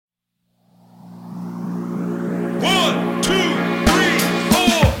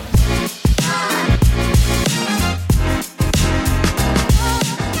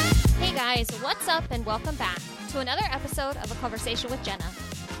episode of A Conversation with Jenna.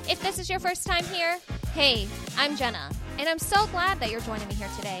 If this is your first time here, hey, I'm Jenna, and I'm so glad that you're joining me here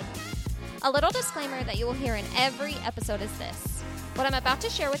today. A little disclaimer that you will hear in every episode is this. What I'm about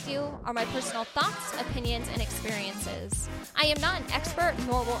to share with you are my personal thoughts, opinions, and experiences. I am not an expert,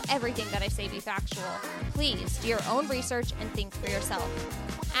 nor will everything that I say be factual. Please do your own research and think for yourself.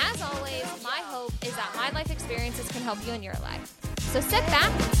 As always, my hope is that my life experiences can help you in your life. So sit back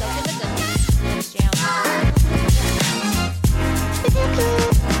and soak in the goodness. Let's jam.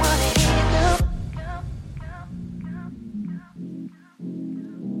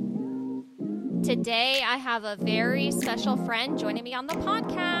 Today, I have a very special friend joining me on the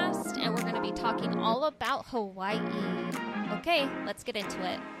podcast, and we're going to be talking all about Hawaii. Okay, let's get into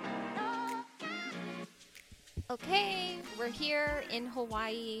it. Okay, we're here in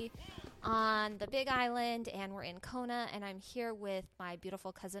Hawaii on the Big Island, and we're in Kona, and I'm here with my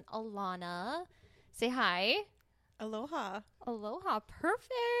beautiful cousin, Alana. Say hi. Aloha. Aloha.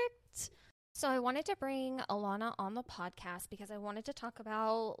 Perfect. So I wanted to bring Alana on the podcast because I wanted to talk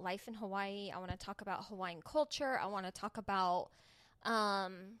about life in Hawaii. I want to talk about Hawaiian culture. I want to talk about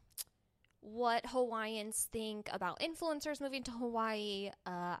what Hawaiians think about influencers moving to Hawaii.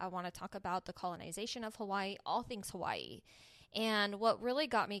 I want to talk about the colonization of Hawaii, all things Hawaii. And what really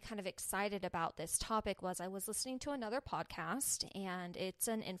got me kind of excited about this topic was I was listening to another podcast, and it's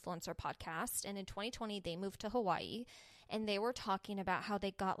an influencer podcast. And in 2020, they moved to Hawaii. And they were talking about how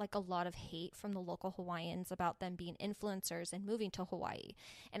they got like a lot of hate from the local Hawaiians about them being influencers and moving to Hawaii.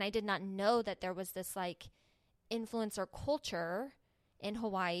 And I did not know that there was this like influencer culture in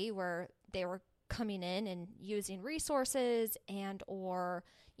Hawaii where they were coming in and using resources and or,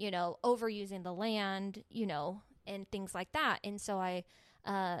 you know, overusing the land, you know, and things like that. And so I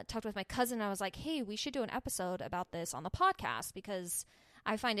talked with my cousin. And I was like, hey, we should do an episode about this on the podcast because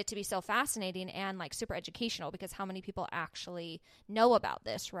I find it to be so fascinating and like super educational because how many people actually know about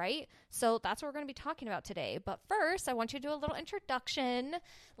this, right? So that's what we're going to be talking about today. But first, I want you to do a little introduction.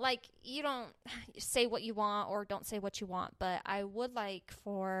 Like you don't say what you want or don't say what you want, but I would like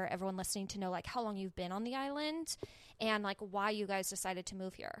for everyone listening to know like how long you've been on the island and like why you guys decided to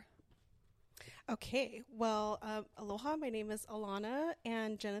move here. Okay, well, aloha. My name is Alana,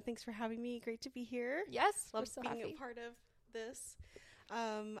 and Jenna, thanks for having me. Great to be here. Yes, Love we're so being happy. a part of this.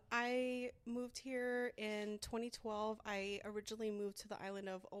 I moved here in 2012. I originally moved to the island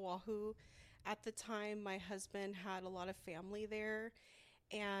of Oahu. At the time, my husband had a lot of family there,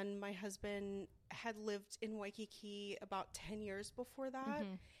 and my husband had lived in Waikiki about 10 years before that.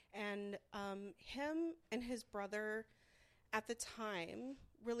 And him and his brother at the time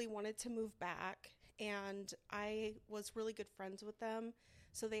really wanted to move back, and I was really good friends with them.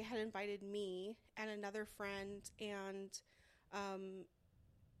 So they had invited me and another friend and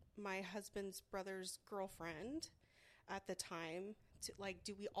my husband's brother's girlfriend at the time to like,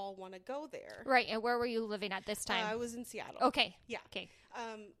 do we all want to go there? Right. And where were you living at this time? I was in Seattle. Okay. Yeah. Okay.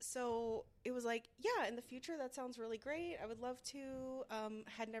 So it was like, yeah, in the future, that sounds really great. I would love to.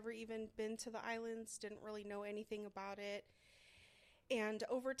 Had never even been to the islands, didn't really know anything about it. And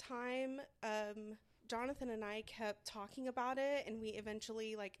over time, Jonathan and I kept talking about it, and we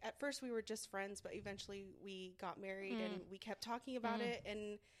eventually, like, at first we were just friends, but eventually we got married and we kept talking about it.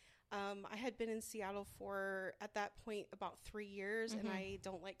 And I had been in Seattle for, at that point, about 3 years, and I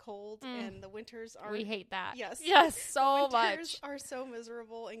don't like cold, and the winters are... We hate that. Yes. Yes, so the winters much. are so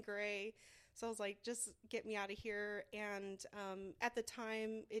miserable and gray. So I was like, just get me out of here. And at the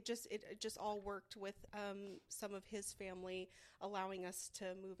time, it just all worked with some of his family allowing us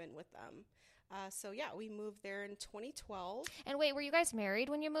to move in with them. So yeah, we moved there in 2012. And wait, were you guys married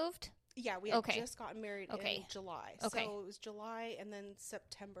when you moved? Yeah, we had just gotten married in July. Okay. So it was July, and then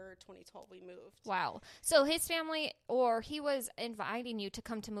September 2012 we moved. Wow. So his family, or he was inviting you to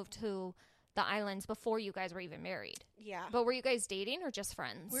come to move to the islands before you guys were even married. Yeah. But were you guys dating or just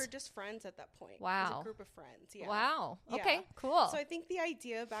friends? We were just friends at that point. Wow. It was a group of friends. Yeah. Wow. Yeah. Okay, cool. So I think the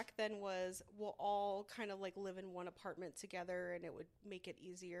idea back then was we'll all kind of like live in one apartment together, and it would make it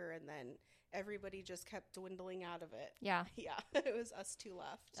easier. And then everybody just kept dwindling out of it. Yeah. Yeah. It was us two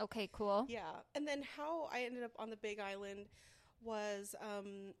left. Okay, cool. Yeah. And then how I ended up on the Big Island was,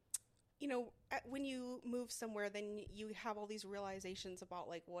 you know, when you move somewhere, then you have all these realizations about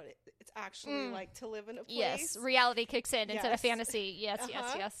like what it's actually like to live in a place. Yes, reality kicks in instead of fantasy. Yes,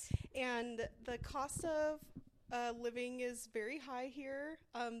 yes. And the cost of living is very high here.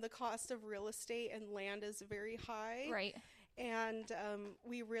 The cost of real estate and land is very high. Right. And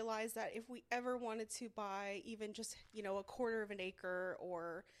we realized that if we ever wanted to buy even just, you know, a quarter of an acre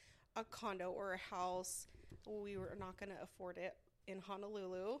or a condo or a house, we were not going to afford it in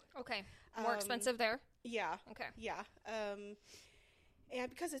Honolulu. Okay. More expensive there? Yeah. Okay. Yeah. And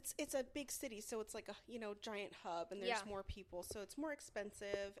because it's a big city, so it's like a, giant hub, and there's more people, so it's more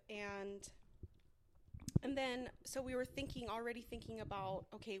expensive. And then, so we were already thinking about,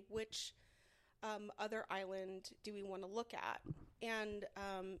 okay, which other island do we want to look at? And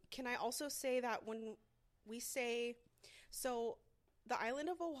can I also say that when we say, so the island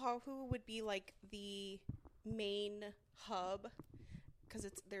of Oahu would be like the main hub, because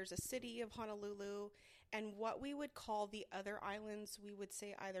there's a city of Honolulu, and what we would call the other islands, we would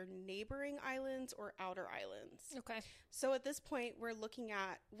say either neighboring islands or outer islands. Okay. So at this point, we're looking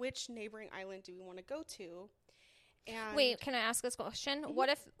at which neighboring island do we want to go to. And wait, can I ask this question? Mm-hmm.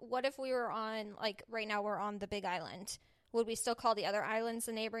 What if we were on, like, right now we're on the Big Island? Would we still call the other islands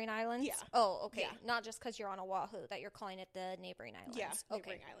the neighboring islands? Yeah. Oh, okay. Yeah. Not just because you're on Oahu, that you're calling it the neighboring islands. Yeah, okay.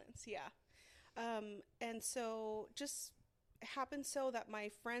 Neighboring islands, yeah. And so just happened so that my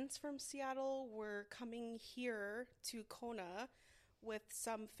friends from Seattle were coming here to Kona with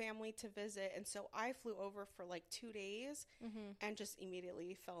some family to visit, and so I flew over for like 2 days and just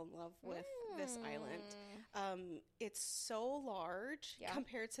immediately fell in love with this island. It's so large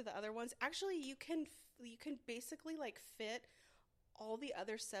compared to the other ones. Actually, you can basically like fit all the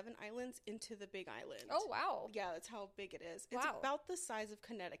other 7 islands into the Big Island. Oh, wow. Yeah, that's how big it is. It's about the size of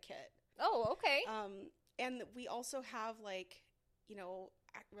Connecticut. Oh, okay. And we also have, like,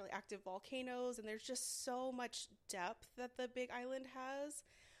 really active volcanoes, and there's just so much depth that the Big Island has.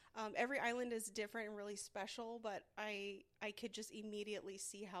 Every island is different and really special, but I could just immediately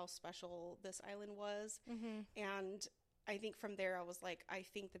see how special this island was. And I think from there I was like, I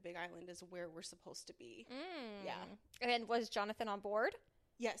think the Big Island is where we're supposed to be. Yeah. And was Jonathan on board?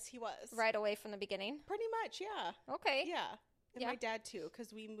 Yes, he was. Right away from the beginning? Pretty much, yeah. Okay. Yeah. And my dad too,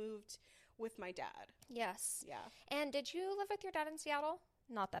 because we moved with my dad. Yes. Yeah. And did you live with your dad in Seattle?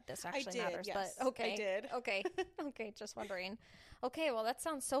 Not that this actually matters, yes. but okay. I did. Okay. Okay, just wondering. Okay, well, that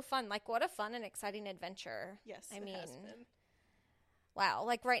sounds so fun. Like, what a fun and exciting adventure. Yes, I mean, has been. Wow.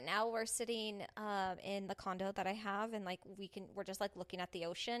 Like right now we're sitting in the condo that I have, and like we're just like looking at the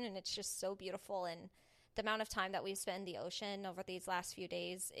ocean, and it's just so beautiful. And the amount of time that we've spent in the ocean over these last few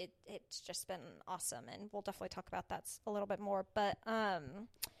days, it's just been awesome. And we'll definitely talk about that a little bit more. But,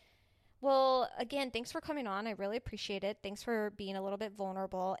 well, again, thanks for coming on. I really appreciate it. Thanks for being a little bit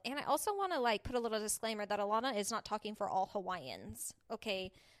vulnerable. And I also want to like put a little disclaimer that Alana is not talking for all Hawaiians.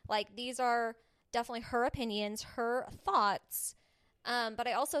 Okay. Like these are definitely her opinions, her thoughts. But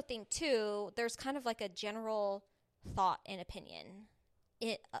I also think too, there's kind of like a general thought and opinion,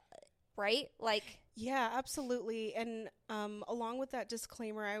 right? Like, yeah, absolutely. And along with that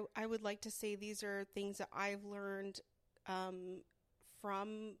disclaimer, I would like to say these are things that I've learned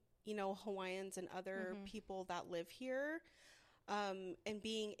from, Hawaiians and other people that live here, and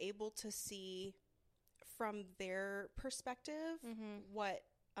being able to see from their perspective what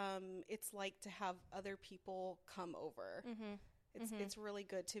it's like to have other people come over. It's really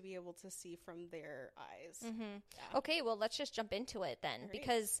good to be able to see from their eyes. Yeah. Okay, well, let's just jump into it then.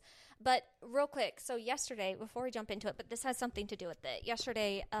 Great. But real quick, so yesterday, before we jump into it, but this has something to do with it.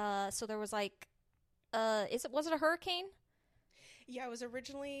 Yesterday, so there was like, was it a hurricane? Yeah, it was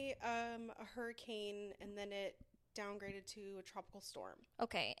originally a hurricane, and then it downgraded to a tropical storm.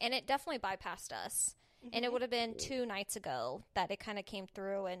 Okay, and it definitely bypassed us. And it would have been 2 nights ago that it kind of came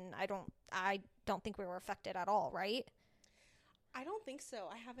through, and I don't think we were affected at all, right? I don't think so.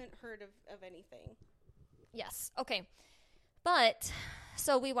 I haven't heard of anything. Yes. Okay. But,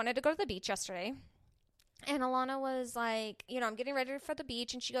 so we wanted to go to the beach yesterday. And Alana was like, I'm getting ready for the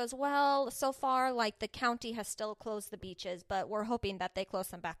beach. And she goes, well, so far, like, the county has still closed the beaches, but we're hoping that they close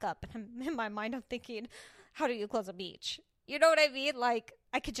them back up. And in my mind, I'm thinking, how do you close a beach? You know what I mean? Like,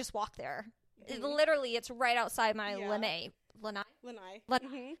 I could just walk there. Literally, it's right outside my Lanai. Like,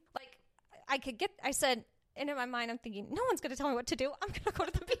 I said, and in my mind, I'm thinking, no one's going to tell me what to do. I'm going to go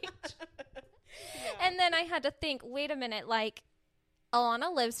to the beach. And then I had to think, wait a minute, like,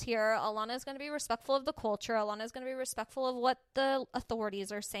 Alana lives here. Alana's going to be respectful of the culture. Alana's going to be respectful of what the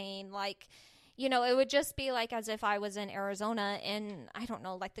authorities are saying. Like, it would just be like as if I was in Arizona in, I don't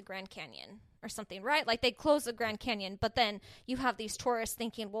know, like the Grand Canyon or something, right? Like they close the Grand Canyon, but then you have these tourists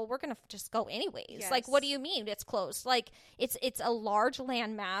thinking, well, we're going to just go anyways. Yes. Like, what do you mean it's closed? Like it's a large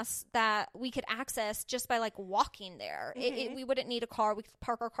landmass that we could access just by like walking there. We wouldn't need a car. We could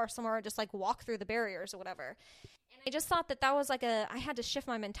park our car somewhere and just like walk through the barriers or whatever. And I just thought that was like I had to shift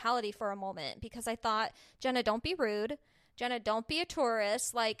my mentality for a moment because I thought, Jenna, don't be rude. Jenna, don't be a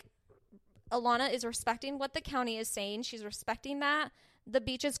tourist. Like, Alana is respecting what the county is saying. She's respecting that the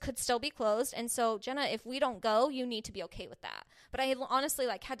beaches could still be closed. And so, Jenna, if we don't go, you need to be okay with that. But I honestly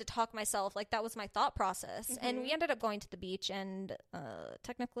like had to talk myself, like that was my thought process. And we ended up going to the beach, and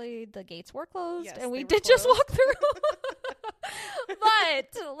technically the gates were closed, Yes, and we they were did just closed. walk through.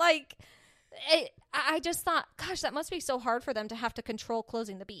 But like, I just thought, gosh, that must be so hard for them to have to control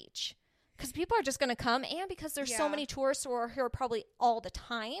closing the beach. Because people are just going to come, and because there's so many tourists who are here probably all the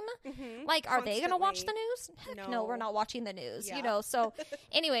time. Like, are they going to watch the news? Heck no, we're not watching the news, you know? So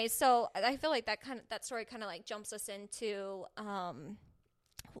anyways, so I feel like that story kind of like jumps us into,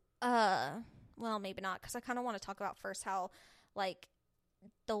 well, maybe not, because I kind of want to talk about first how like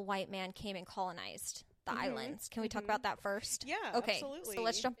the white man came and colonized the islands. Can we talk about that first? Yeah, okay, absolutely. So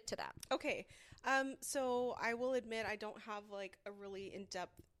let's jump into that. Okay. So I will admit I don't have like a really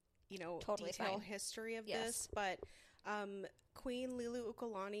in-depth, Totally detailed fine. history of Yes. this, but Queen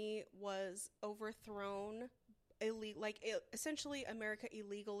Liliuokalani was overthrown. Essentially, America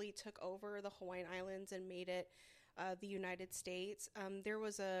illegally took over the Hawaiian Islands and made it the United States. There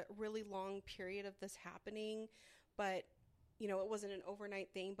was a really long period of this happening, but it wasn't an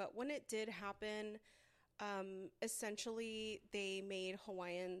overnight thing. But when it did happen, essentially they made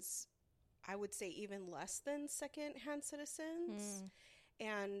Hawaiians, I would say, even less than second-hand citizens.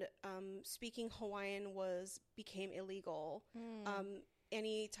 And speaking Hawaiian became illegal.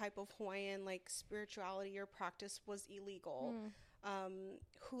 Any type of Hawaiian like spirituality or practice was illegal.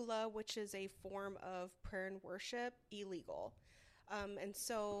 Hula, which is a form of prayer and worship, illegal. And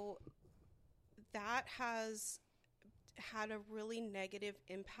so that has had a really negative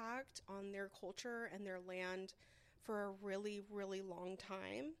impact on their culture and their land for a really, really long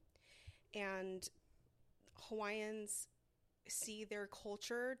time. And Hawaiians see their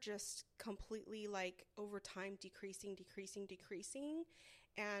culture just completely like over time decreasing.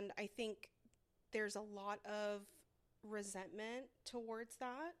 And I think there's a lot of resentment towards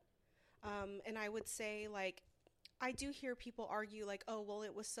that. And I would say, like, I do hear people argue like, oh, well,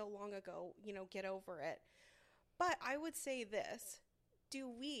 it was so long ago, get over it. But I would say this: do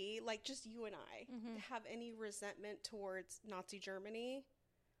we, like just you and I, have any resentment towards Nazi Germany?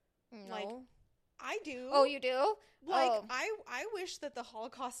 No. Like, I do. Oh, you do? Like, I wish that the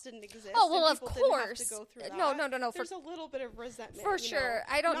Holocaust didn't exist. Oh, well, and of people didn't have course. to go through that. No. There's a little bit of resentment. For sure.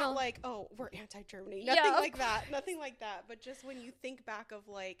 I don't know. Not like, oh, we're anti-Germany. Yeah, Nothing like that. Nothing like that. But just when you think back of,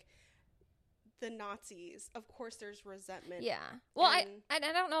 like, the Nazis, of course there's resentment. Yeah. Well, I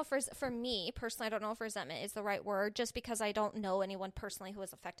don't know if for me personally, I don't know if resentment is the right word, just because I don't know anyone personally who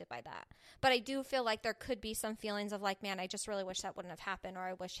was affected by that. But I do feel like there could be some feelings of like, man, I just really wish that wouldn't have happened, or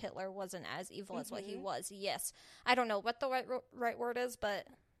I wish Hitler wasn't as evil as what he was. Yes. I don't know what the right word is, but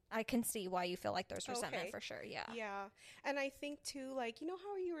I can see why you feel like there's resentment for sure. Yeah. Yeah. And I think too, like,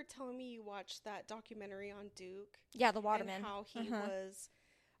 how you were telling me you watched that documentary on Duke? Yeah, the Waterman. And how he was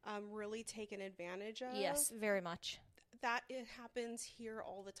really taken advantage of. Yes, very much. That it happens here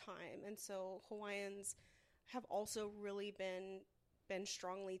all the time. And so Hawaiians have also really been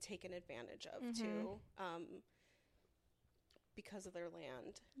strongly taken advantage of too, because of their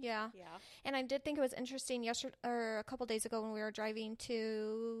land. Yeah. And I did think it was interesting yesterday or a couple days ago when we were driving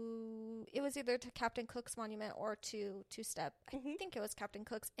it was either to Captain Cook's monument or to Two-Step. I think it was Captain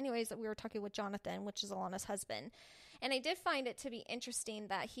Cook's. Anyways, we were talking with Jonathan, which is Alana's husband. And I did find it to be interesting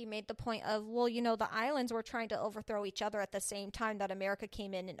that he made the point of, well, the islands were trying to overthrow each other at the same time that America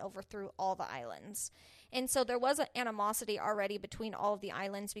came in and overthrew all the islands. And so there was an animosity already between all of the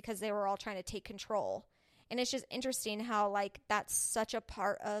islands because they were all trying to take control. And it's just interesting how, like, that's such a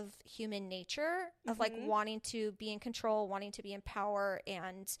part of human nature of, like, wanting to be in control, wanting to be in power,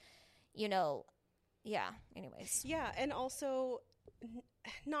 and, yeah, anyways. Yeah, and also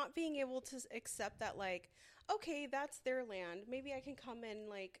not being able to accept that, like, okay, that's their land. Maybe I can come and,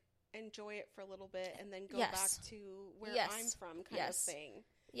 like, enjoy it for a little bit and then go back to where I'm from kind of thing.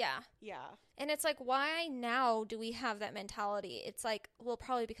 Yeah. And it's like, why now do we have that mentality? It's like, well,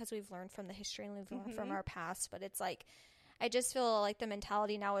 probably because we've learned from the history and we've learned from our past. But it's like, I just feel like the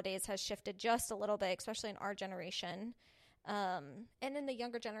mentality nowadays has shifted just a little bit, especially in our generation. And in the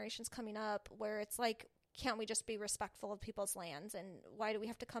younger generations coming up, where it's like, can't we just be respectful of people's lands? And why do we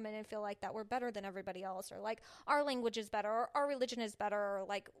have to come in and feel like that we're better than everybody else, or like our language is better, or our religion is better, or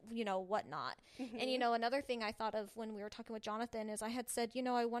like, whatnot. And, another thing I thought of when we were talking with Jonathan is I had said,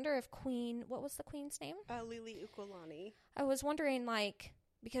 I wonder if what was the queen's name? Liliuokalani. I was wondering, like,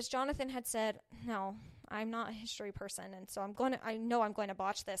 because Jonathan had said, no, I'm not a history person. And so I know I'm going to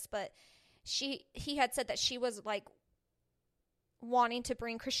botch this, but he had said that she was like wanting to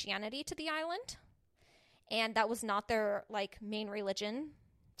bring Christianity to the island. And that was not their, like, main religion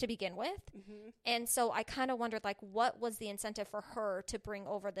to begin with. Mm-hmm. And so I kind of wondered, like, what was the incentive for her to bring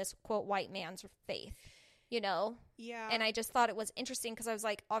over this, quote, white man's faith, you know? Yeah. And I just thought it was interesting because I was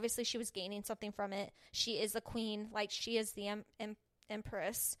like, obviously she was gaining something from it. She is the queen, like she is the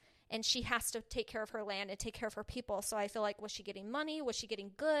empress, and she has to take care of her land and take care of her people. So I feel like, was she getting money? Was she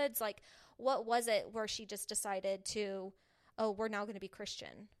getting goods? Like, what was it where she just decided to, oh, we're now going to be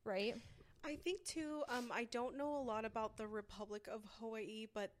Christian, right? I think too, I don't know a lot about the Republic of Hawaii,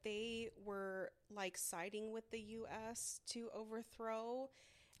 but they were like siding with the U.S. to overthrow.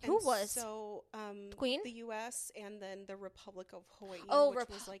 Who was? So, Queen? the U.S. and then the Republic of Hawaii, which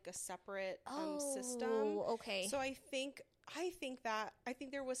was like a separate system. Oh, okay. So I think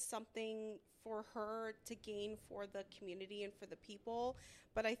there was something for her to gain for the community and for the people,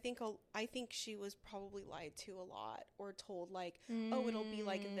 but I think she was probably lied to a lot or told like, oh, it'll be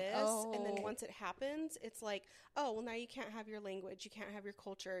like this, and then once it happens, it's like, oh, well, now you can't have your language, you can't have your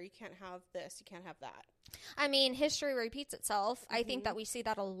culture, you can't have this, you can't have that. I mean, history repeats itself. I think that we see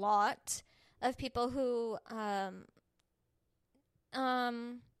that a lot of people who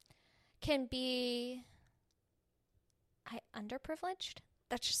can be underprivileged.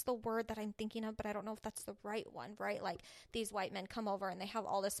 That's just the word that I'm thinking of, but I don't know if that's the right one, right? Like, these white men come over and they have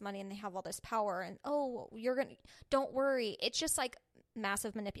all this money and they have all this power, and don't worry. It's just like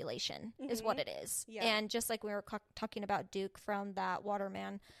massive manipulation is what it is. Yeah. And just like we were talking about Duke from that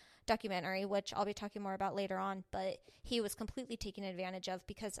Waterman documentary, which I'll be talking more about later on, but he was completely taken advantage of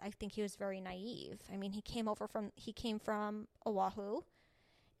because I think he was very naive. I mean, he came from Oahu,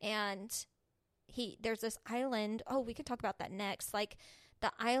 and there's this island. Oh, we could talk about that next. Like,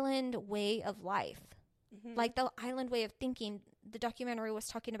 the island way of life, like the island way of thinking. The documentary was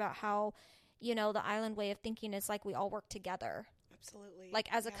talking about how, the island way of thinking is like we all work together. Absolutely.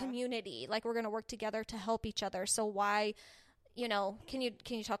 Like, as a community, like we're going to work together to help each other. So why, can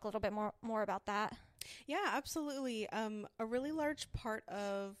you talk a little bit more about that? Yeah, absolutely. A really large part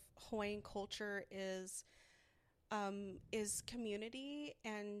of Hawaiian culture is community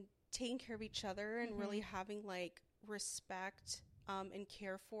and taking care of each other and really having like respect and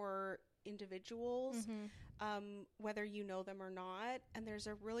care for individuals, whether you know them or not. And there's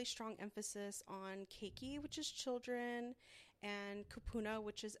a really strong emphasis on keiki, which is children, and kupuna,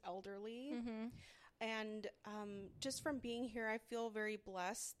 which is elderly. And just from being here, I feel very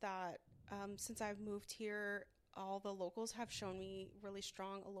blessed that since I've moved here, all the locals have shown me really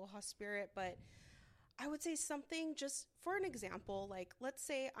strong Aloha spirit. But I would say something, just for an example, like let's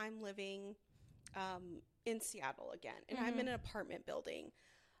say I'm living in Seattle again, and I'm in an apartment building.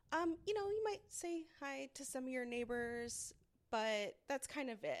 You might say hi to some of your neighbors, but that's kind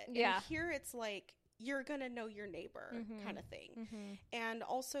of it. Yeah. And here it's like, you're going to know your neighbor kind of thing. And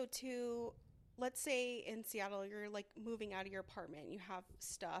also too, let's say in Seattle, you're like moving out of your apartment, you have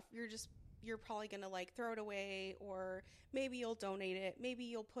stuff, you're probably going to like throw it away, or maybe you'll donate it. Maybe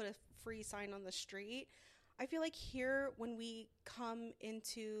you'll put a free sign on the street. I feel like here, when we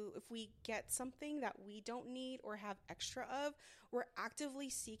if we get something that we don't need or have extra of, we're actively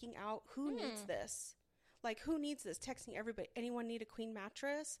seeking out who needs this. Like, who needs this? Texting everybody. Anyone need a queen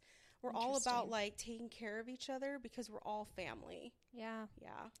mattress? We're all about like taking care of each other because we're all family. Yeah.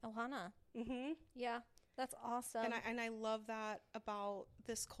 Ohana. Yeah. That's awesome. And I love that about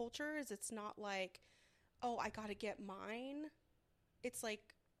this culture is it's not like, oh, I got to get mine. It's like,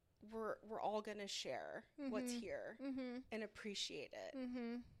 we're all going to share what's here and appreciate it.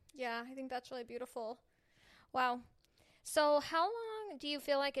 Yeah, I think that's really beautiful. Wow. So how long do you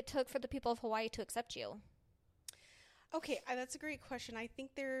feel like it took for the people of Hawaii to accept you? Okay, that's a great question. I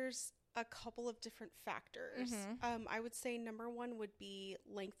think there's a couple of different factors. I would say number one would be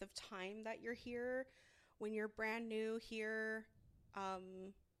length of time that you're here. When you're brand new here,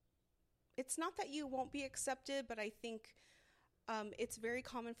 it's not that you won't be accepted, but I think it's very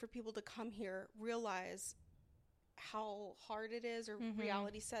common for people to come here, realize how hard it is, or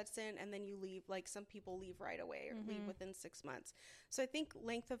reality sets in, and then you leave. Like, some people leave right away or leave within 6 months. So I think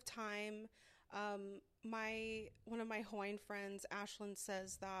length of time. One of my Hawaiian friends, Ashlyn,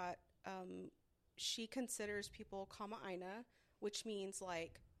 says that she considers people kama'aina, which means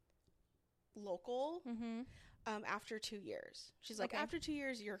like local, after 2 years. She's like, after 2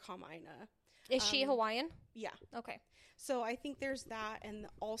 years, you're kama'aina. Is she Hawaiian? Yeah. Okay. So I think there's that, and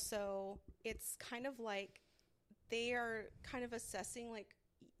also it's kind of like they are kind of assessing like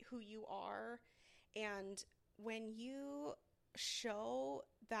who you are, and when you show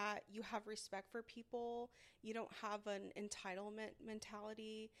that you have respect for people, you don't have an entitlement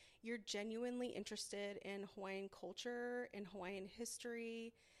mentality, you're genuinely interested in Hawaiian culture, in Hawaiian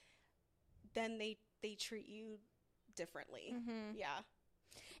history, then they treat you differently. Yeah.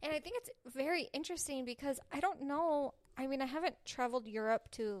 And I think it's very interesting because I don't know. I mean, I haven't traveled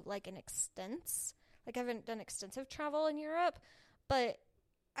Europe to like an extent. Like, I haven't done extensive travel in Europe, but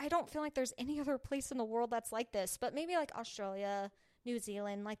I don't feel like there's any other place in the world that's like this. But maybe like Australia, New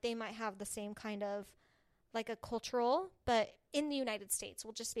Zealand, like they might have the same kind of like a cultural, but in the United States,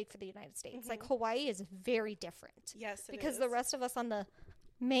 we'll just speak for the United States. Like Hawaii is very different. Yes, because the rest of us on the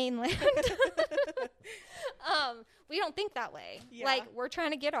mainland, we don't think that way. Yeah. Like, we're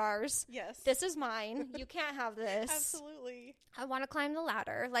trying to get ours. Yes. This is mine. You can't have this. Absolutely. I want to climb the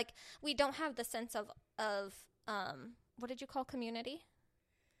ladder. Like, we don't have the sense of what did you call community?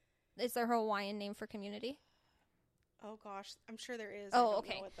 Is there a Hawaiian name for community? Oh gosh, I'm sure there is. Oh, I don't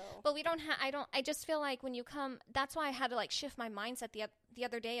okay. know it, though. But we don't have, I just feel like when you come, that's why I had to like shift my mindset the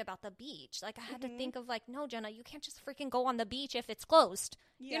other day about the beach. Like, I had to think of like, no, Jenna, you can't just freaking go on the beach if it's closed.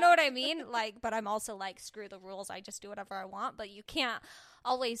 Yeah. You know what I mean? Like, but I'm also like, screw the rules. I just do whatever I want. But you can't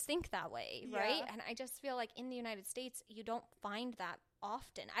always think that way, right? Yeah. And I just feel like in the United States, you don't find that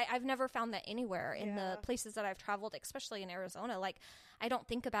often. I've never found that anywhere in the places that I've traveled, especially in Arizona. Like, I don't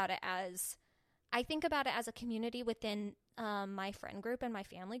think about it as, I think about it as a community within my friend group and my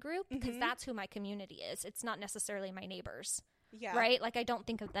family group, because that's who my community is. It's not necessarily my neighbors. Yeah. Right? Like, I don't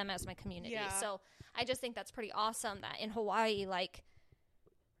think of them as my community. Yeah. So I just think that's pretty awesome that in Hawaii, like,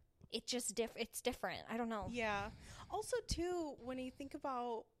 it just it's different. I don't know. Yeah. Also, too, when you think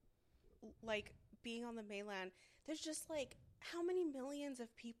about like being on the mainland, there's just like how many millions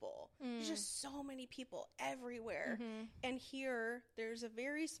of people? There's just so many people everywhere. And here, there's a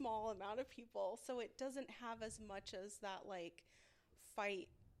very small amount of people, so it doesn't have as much as that like fight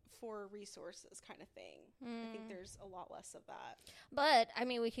for resources kind of thing. I think there's a lot less of that. But I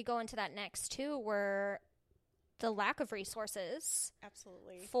mean, we could go into that next too, where the lack of resources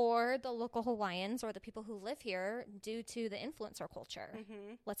Absolutely for the local Hawaiians or the people who live here due to the influencer culture.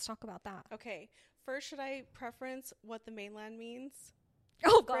 Let's talk about that. Okay. First, should I preference what the mainland means?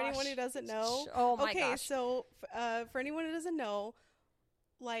 Oh, gosh. For anyone who doesn't know. Oh, my okay, gosh. So for anyone who doesn't know,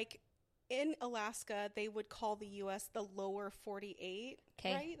 like in Alaska, they would call the U.S. the lower 48,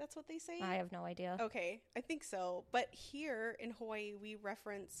 right? That's what they say? I have no idea. Okay, I think so. But here in Hawaii, we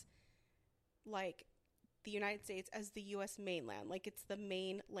reference like the United States as the U.S. mainland. Like, it's the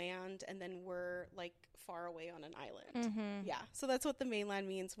main land, and then we're like far away on an island. Yeah, so that's what the mainland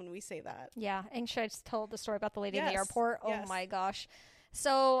means when we say that. Yeah, and should I just tell the story about the lady in the Yes, airport? Oh yes. my gosh.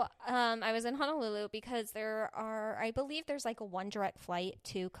 So I was in Honolulu because I believe there's like a one direct flight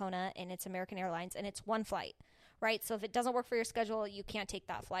to Kona, and it's American Airlines, and it's one flight, right? So if it doesn't work for your schedule, you can't take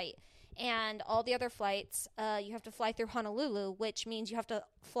that flight. And all the other flights, you have to fly through Honolulu, which means you have to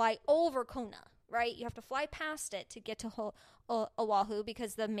fly over Kona, right? You have to fly past it to get to Oahu,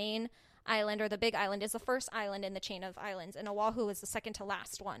 because the main island, or the big island, is the first island in the chain of islands, and Oahu is the second to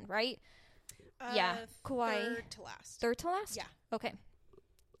last one, right? Yeah. Kauai. Third to last. Third to last? Yeah. Okay.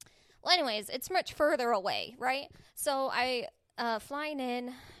 Well, anyways, it's much further away, right? So I, flying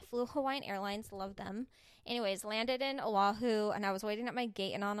in, flew Hawaiian Airlines, love them. Anyways, landed in Oahu, and I was waiting at my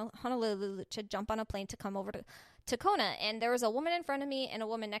gate in Honolulu to jump on a plane to come over to Kona, and there was a woman in front of me and a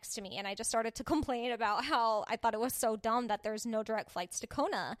woman next to me, and I just started to complain about how I thought it was so dumb that there's no direct flights to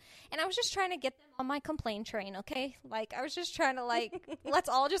Kona, and I was just trying to get them on my complaint train, okay? Like, I was just trying to, like, let's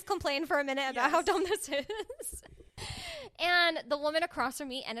all just complain for a minute about how dumb this is. And the woman across from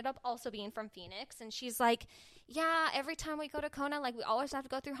me ended up also being from Phoenix, and she's like, yeah, every time we go to Kona, like, we always have to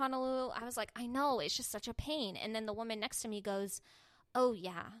go through Honolulu. I was like, I know, it's just such a pain. And then the woman next to me goes, oh,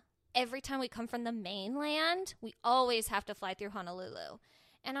 yeah, every time we come from the mainland, we always have to fly through Honolulu.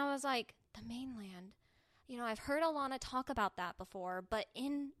 And I was like, the mainland? You know, I've heard Alana talk about that before, but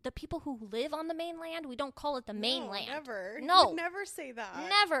in the people who live on the mainland, we don't call it the mainland. Never. No. You would never say that.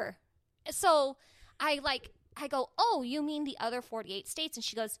 Never. So I go, oh, you mean the other 48 states? And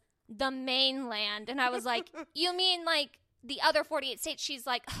she goes, the mainland. And I was like, you mean like the other 48 states? She's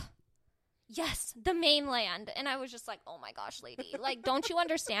like, yes, the mainland. And I was just like, oh my gosh, lady, like, don't you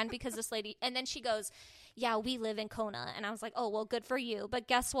understand? Because this lady, and then she goes, yeah, we live in Kona. And I was like, oh, well, good for you. But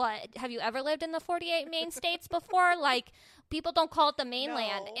guess what? Have you ever lived in the 48 main states before? Like, people don't call it the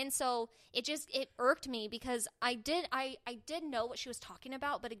mainland. No. And so it irked me, because I did know what she was talking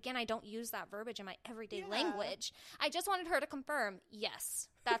about. But again, I don't use that verbiage in my everyday language. I just wanted her to confirm, yes,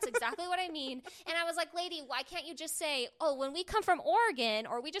 that's exactly what I mean. And I was like, lady, why can't you just say, oh, when we come from Oregon,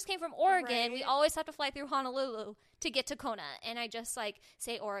 or we just came from Oregon, we always have to fly through Honolulu to get to Kona. And I just like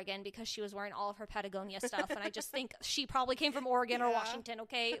say Oregon because she was wearing all of her Patagonia stuff. And I just think she probably came from Oregon or Washington.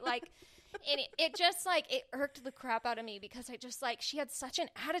 Okay. Like, and it just like, it irked the crap out of me, because I just like, she had such an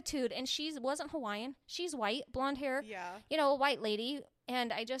attitude, and she wasn't Hawaiian. She's white, blonde hair, you know, a white lady.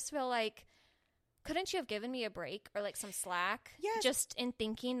 And I just feel like, couldn't you have given me a break or like some slack? Yes. Just in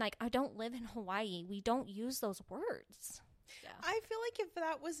thinking, like, I don't live in Hawaii. We don't use those words. Yeah. I feel like if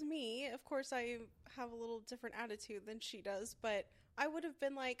that was me, of course I have a little different attitude than she does, but I would have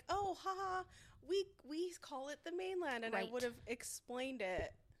been like, oh, haha, we call it the mainland. And Right. I would have explained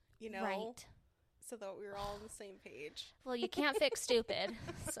it, you know, Right. so that we were all on the same page. Well, you can't fix stupid.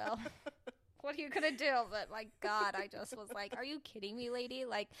 So what are you going to do? But my God, I just was like, are you kidding me, lady?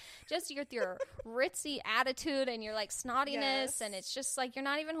 Like, just with your ritzy attitude and your like snottiness. Yes. And it's just like, you're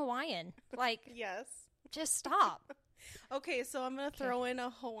not even Hawaiian. Like, Yes. just stop. Okay, so I'm going to throw in a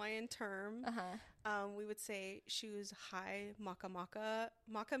Hawaiian term. Uh-huh. We would say shoes high maka maka.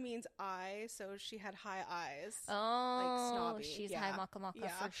 Maka means eye, so she had high eyes. Oh, snobby. she's Yeah. high maka maka Yeah.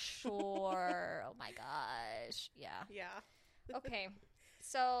 for sure. Oh my gosh. Yeah. Yeah. Okay.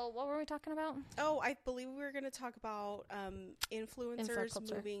 So what were we talking about? Oh, I believe we were going to talk about influencers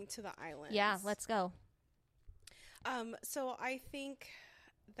culture. moving to the islands. Yeah, let's go. So I think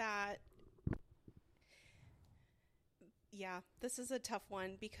that, yeah, this is a tough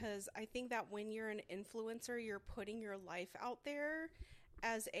one because I think that when you're an influencer, you're putting your life out there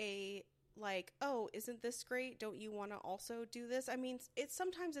as a, like, oh, isn't this great? Don't you want to also do this? I mean,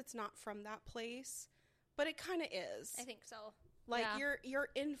 sometimes it's not from that place, but it kind of is. I think so. Like, Yeah. you're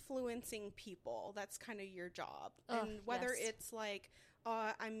influencing people. That's kind of your job. Oh, and whether yes. it's like,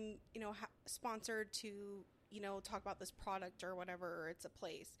 I'm, sponsored to, talk about this product or whatever, or it's a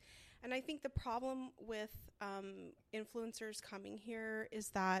place. And I think the problem with influencers coming here is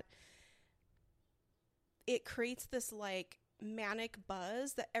that it creates this like manic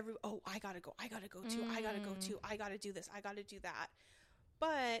buzz that I gotta go to, I gotta go to, I gotta do this, I gotta do that.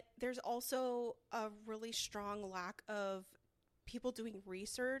 But there's also a really strong lack of people doing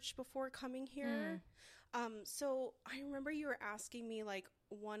research before coming here. So I remember you were asking me, like,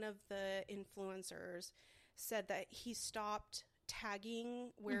 one of the influencers said that he stopped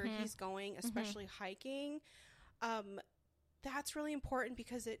tagging where he's going, especially hiking. That's really important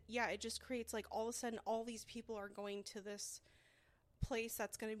because it just creates, like, all of a sudden all these people are going to this place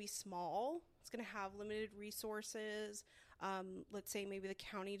that's going to be small. It's going to have limited resources. Let's say maybe the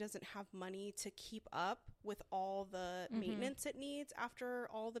county doesn't have money to keep up with all the maintenance it needs after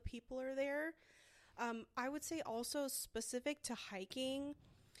all the people are there. I would say also specific to hiking,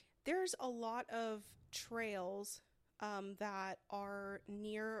 there's a lot of trails that are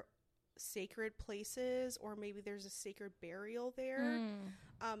near sacred places, or maybe there's a sacred burial there.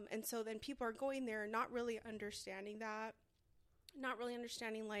 And so then people are going there not really understanding that, not really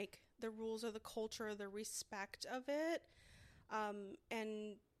understanding like the rules or the culture, the respect of it.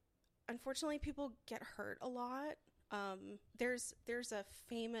 And unfortunately people get hurt a lot. There's a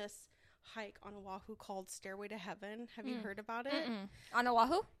famous hike on Oahu called Stairway to Heaven. Have you heard about it? On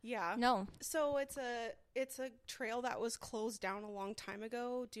Oahu? Yeah. No. So it's a trail that was closed down a long time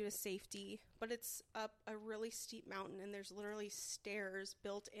ago due to safety, but it's up a really steep mountain and there's literally stairs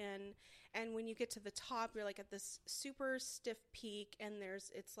built in. And when you get to the top, you're like at this super stiff peak and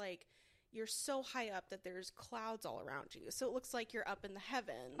it's like you're so high up that there's clouds all around you. So it looks like you're up in the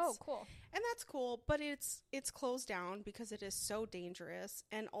heavens. Oh, cool. And that's cool, but it's closed down because it is so dangerous.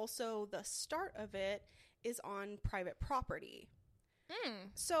 And also the start of it is on private property.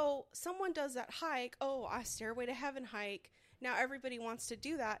 So someone does that hike, a Stairway to Heaven hike. Now everybody wants to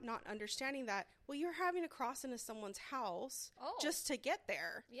do that, not understanding that, well, you're having to cross into someone's house just to get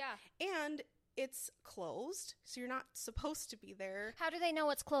there. Yeah. And it's closed, so you're not supposed to be there. How do they know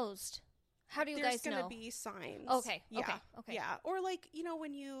it's closed? How do you guys know? There's going to be signs. Okay. Yeah. Okay. Yeah. Or like,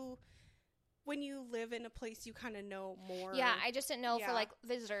 when you live in a place, you kind of know more. Yeah, I just didn't know for like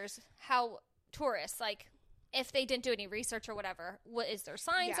visitors, how tourists, like if they didn't do any research or whatever, what is there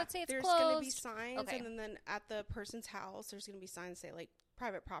signs that say it's there's closed? There's going to be signs, and then at the person's house, there's going to be signs say like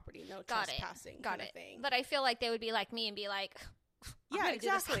private property, no trespassing, kind of thing. But I feel like they would be like me and be like, yeah,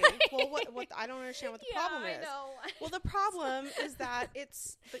 exactly. Well, what I don't understand what the problem is. I know. Well, the problem is that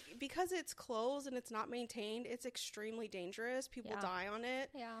because it's closed and it's not maintained, it's extremely dangerous. People die on it.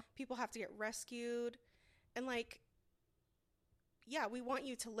 Yeah. People have to get rescued. And like, yeah, we want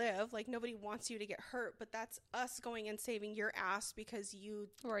you to live. Like, nobody wants you to get hurt, but that's us going and saving your ass because you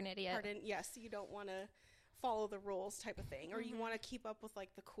were an idiot. You don't want to follow the rules type of thing, or you want to keep up with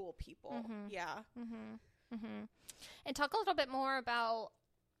like the cool people. Yeah. And talk a little bit more about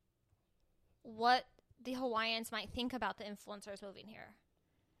what the Hawaiians might think about the influencers moving here.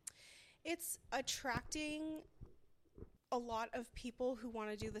 It's attracting a lot of people who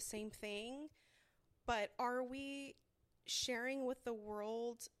want to do the same thing, but are we sharing with the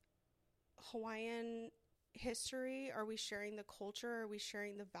world Hawaiian history? Are we sharing the culture? Are we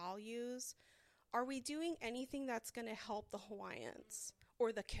sharing the values? Are we doing anything that's going to help the Hawaiians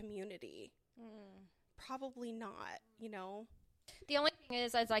or the community? Probably not, you know? The only thing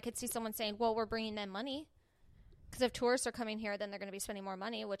is I could see someone saying, well, we're bringing them money. Because if tourists are coming here, then they're going to be spending more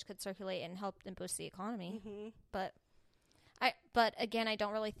money, which could circulate and help and boost the economy. But again, I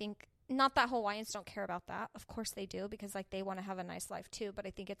don't really think, not that Hawaiians don't care about that. Of course they do, because like they want to have a nice life too. But I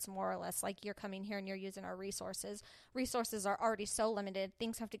think it's more or less like you're coming here and you're using our resources. Resources are already so limited.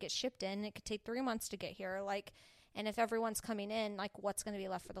 Things have to get shipped in. It could take 3 months to get here. Like, and if everyone's coming in, like what's going to be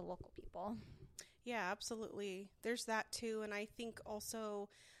left for the local people? Yeah, absolutely. There's that too. And I think also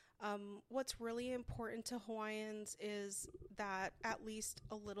what's really important to Hawaiians is that at least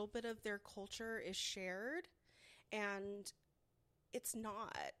a little bit of their culture is shared. And it's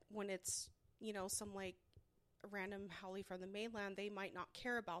not when it's, you know, some like random haole from the mainland, they might not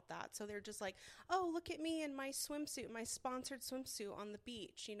care about that. So they're just like, oh, look at me in my swimsuit, my sponsored swimsuit on the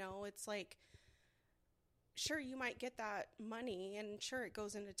beach. You know, it's like, sure, you might get that money and sure it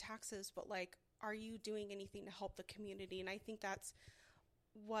goes into taxes, but like, are you doing anything to help the community? And I think that's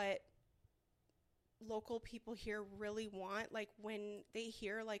what local people here really want. Like when they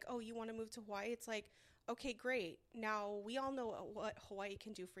hear like, oh, you want to move to Hawaii? It's like, okay, great. Now we all know what Hawaii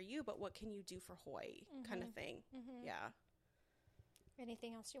can do for you, but what can you do for Hawaii kind of thing. Yeah.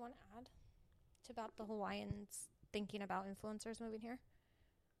 Anything else you want to add to about the Hawaiians thinking about influencers moving here?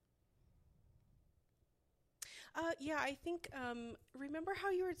 Yeah, I think, remember how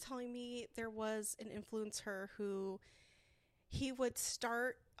you were telling me there was an influencer who he would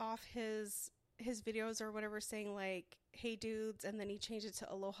start off his videos or whatever saying like, hey dudes, and then he changed it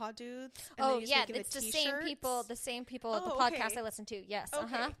to Aloha dudes. And oh yeah, it's the same people at the podcast I listen to. Yes.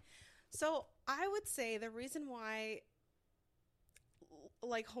 Okay. So I would say the reason why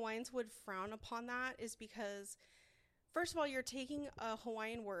like Hawaiians would frown upon that is because first of all, you're taking a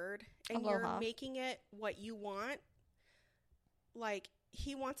Hawaiian word and Aloha. You're making it what you want. Like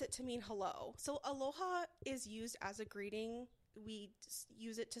he wants it to mean hello. So aloha is used as a greeting. We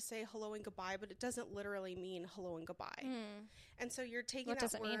use it to say hello and goodbye, but it doesn't literally mean hello and goodbye. And so you're taking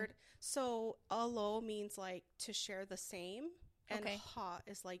that word. Mean? So alo means like to share the same, and ha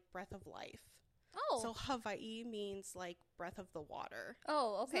is like breath of life. Oh. So Hawaii means like breath of the water.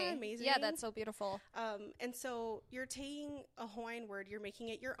 Oh, okay. Isn't that amazing? Yeah, that's so beautiful. And so you're taking a Hawaiian word, you're making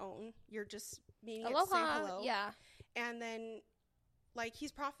it your own. You're just meaning Aloha, it to say hello. Yeah. And then like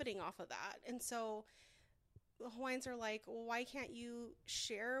he's profiting off of that. And so the Hawaiians are like, well, why can't you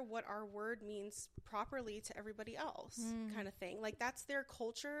share what our word means properly to everybody else kind of thing? Like that's their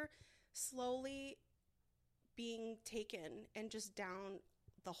culture slowly being taken and just down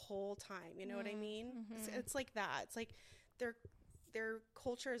the whole time. You know what I mean? It's like that. It's like their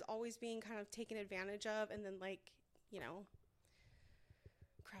culture is always being kind of taken advantage of and then like, you know,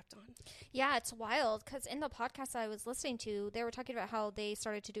 crapped on. Yeah, it's wild because in the podcast I was listening to, they were talking about how they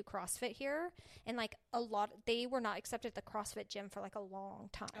started to do CrossFit here, and like they were not accepted at the CrossFit gym for like a long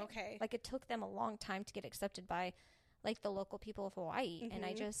time. Okay. Like it took them a long time to get accepted by like the local people of Hawaii. And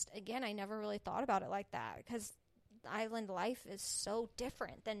I never really thought about it like that because island life is so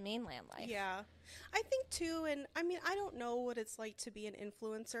different than mainland life. Yeah, I think too. And I mean, I don't know what it's like to be an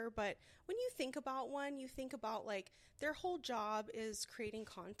influencer, but when you think about one, you think about like their whole job is creating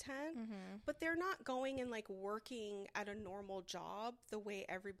content, but they're not going and like working at a normal job the way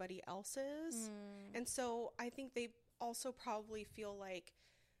everybody else is. And so I think they also probably feel like,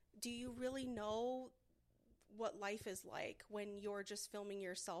 do you really know what life is like when you're just filming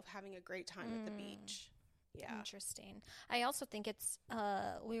yourself having a great time at the beach? Yeah. Interesting. I also think it's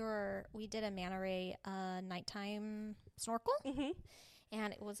we did a manta ray nighttime snorkel,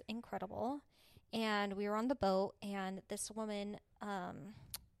 and it was incredible. And we were on the boat, and this woman,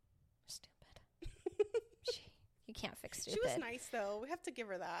 stupid. You can't fix stupid. She was nice though. We have to give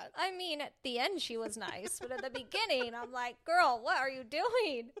her that. I mean, at the end she was nice, but at the beginning I'm like, girl, what are you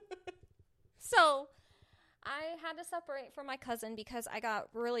doing? So I had to separate from my cousin because I got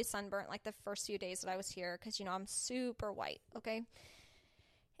really sunburnt like the first few days that I was here because, you know, I'm super white, okay?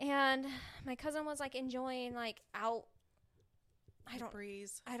 And my cousin was like enjoying like out.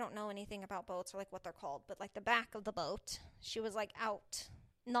 Breeze. I don't know anything about boats or like what they're called, but like the back of the boat, she was like out,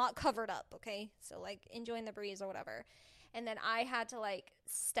 not covered up, okay? So like enjoying the breeze or whatever. And then I had to like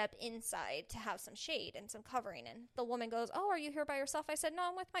step inside to have some shade and some covering. And the woman goes, oh, are you here by yourself? I said, no,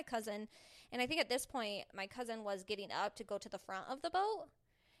 I'm with my cousin. And I think at this point, my cousin was getting up to go to the front of the boat.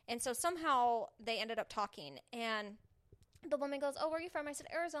 And so somehow they ended up talking. And the woman goes, oh, where are you from? I said,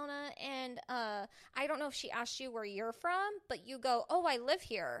 Arizona. And I don't know if she asked you where you're from, but you go, oh, I live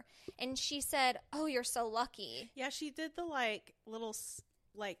here. And she said, oh, you're so lucky. Yeah, she did the like little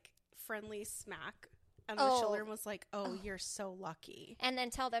like friendly smack on the shoulder and was like, oh, you're so lucky. And then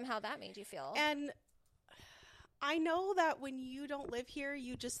tell them how that made you feel. And I know that when you don't live here,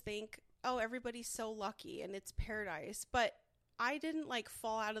 you just think, oh, everybody's so lucky and it's paradise. But I didn't like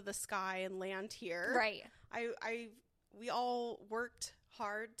fall out of the sky and land here. Right. We all worked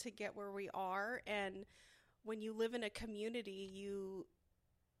hard to get where we are. And when you live in a community, you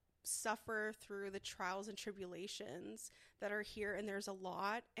suffer through the trials and tribulations that are here. And there's a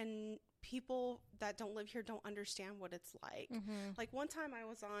lot. And people that don't live here don't understand what it's like. Mm-hmm. Like one time I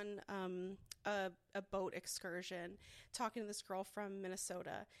was on a boat excursion talking to this girl from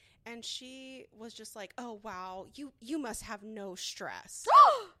Minnesota. And she was just like, oh, wow, you must have no stress.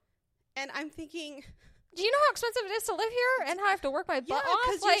 And I'm thinking... Do you know how expensive it is to live here and how I have to work my butt off?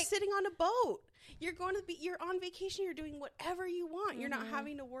 Because you're sitting on a boat. You're on vacation. You're doing whatever you want. You're not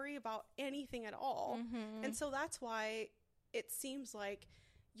having to worry about anything at all. Mm-hmm. And so that's why it seems like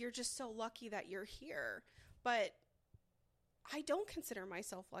you're just so lucky that you're here. But I don't consider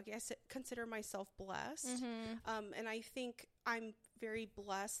myself lucky. I consider myself blessed. Mm-hmm. And I think I'm very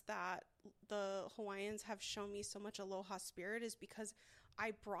blessed that the Hawaiians have shown me so much aloha spirit is because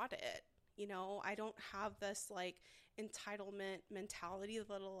I brought it. You know, I don't have this like entitlement mentality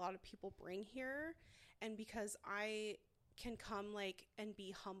that a lot of people bring here. And because I can come like and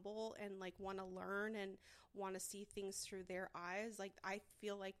be humble and like want to learn and want to see things through their eyes, like I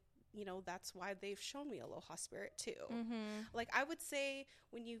feel like, you know, that's why they've shown me aloha spirit too. Mm-hmm. Like I would say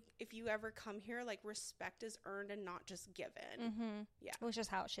if you ever come here, like respect is earned and not just given. Mm-hmm. Yeah. Which is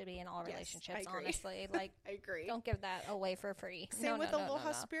how it should be in all relationships, honestly. Like I agree. Don't give that away for free. Same with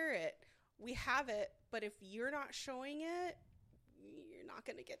aloha spirit. We have it, but if you're not showing it, you're not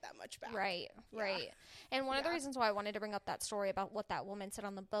going to get that much back. Right. And one of the reasons why I wanted to bring up that story about what that woman said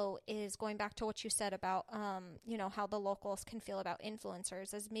on the boat is going back to what you said about, you know, how the locals can feel about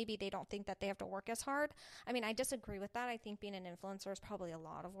influencers is maybe they don't think that they have to work as hard. I mean, I disagree with that. I think being an influencer is probably a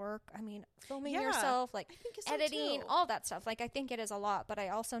lot of work. I mean, filming yourself, like editing, all that stuff. Like, I think it is a lot, but I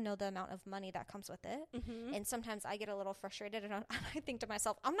also know the amount of money that comes with it. Mm-hmm. And sometimes I get a little frustrated and I think to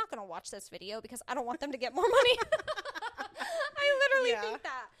myself, I'm not going to watch this video because I don't want them to get more money. I literally think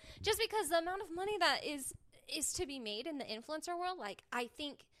that just because the amount of money that is to be made in the influencer world, like I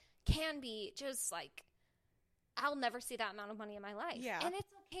think can be just like, I'll never see that amount of money in my life. Yeah. And it's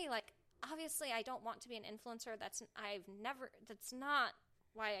okay. Like, obviously I don't want to be an influencer. That's not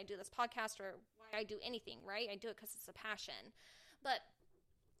why I do this podcast or why I do anything, right? I do it because it's a passion.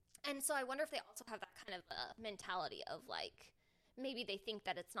 And so I wonder if they also have that kind of a mentality of like, maybe they think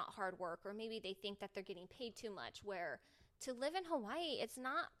that it's not hard work, or maybe they think that they're getting paid too much, where to live in Hawaii, it's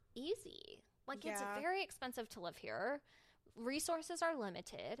not easy. Like, it's very expensive to live here. Resources are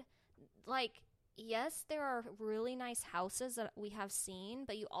limited. Like, yes, there are really nice houses that we have seen,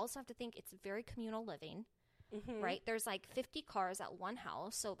 but you also have to think it's very communal living, right? There's like 50 cars at one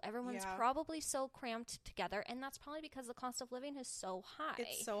house, so everyone's probably so cramped together, and that's probably because the cost of living is so high.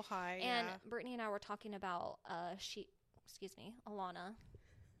 It's so high, and Brittany and I were talking about, Alana.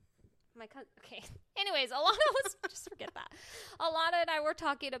 Okay. Anyways, Alana was, just forget that. Alana and I were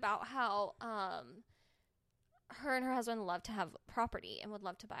talking about how her and her husband love to have property and would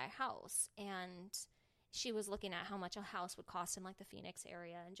love to buy a house. And she was looking at how much a house would cost in like the Phoenix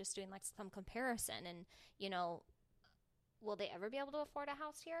area and just doing like some comparison. And, you know, will they ever be able to afford a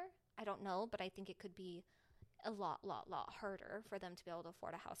house here? I don't know, but I think it could be a lot harder for them to be able to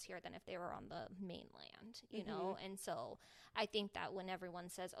afford a house here than if they were on the mainland, you know? And so I think that when everyone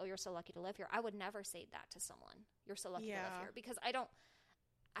says, oh, you're so lucky to live here, I would never say that to someone. You're so lucky to live here, because I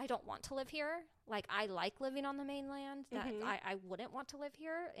don't want to live here. Like, I like living on the mainland. That I wouldn't want to live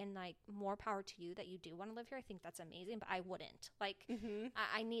here, and like, more power to you that you do want to live here. I think that's amazing, but I wouldn't. Like,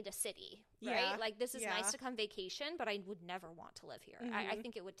 I need a city, right? Like, this is nice to come vacation, but I would never want to live here. I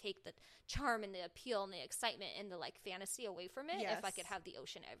think it would take the charm and the appeal and the excitement and the like fantasy away from it if I could have the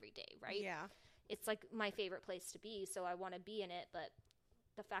ocean every day, right? Yeah. It's like my favorite place to be, so I want to be in it, but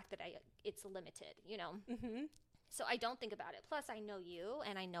the fact that it's limited, you know? So I don't think about it. Plus, I know you,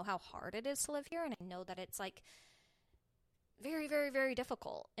 and I know how hard it is to live here, and I know that it's, like, very, very, very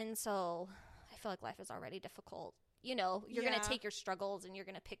difficult. And so I feel like life is already difficult. You know, you're going to take your struggles, and you're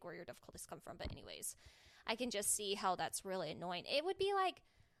going to pick where your difficulties come from. But anyways, I can just see how that's really annoying. It would be like,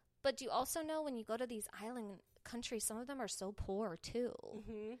 but do you also know when you go to these island countries, some of them are so poor, too.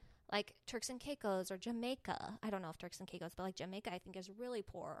 like Turks and Caicos or Jamaica. I don't know if Turks and Caicos, but like Jamaica, I think is really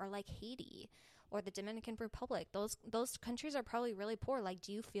poor, or like Haiti or the Dominican Republic. Those countries are probably really poor. Like,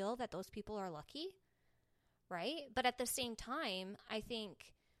 do you feel that those people are lucky? Right? But at the same time, I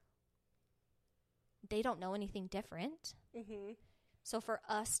think they don't know anything different. Mm-hmm. So for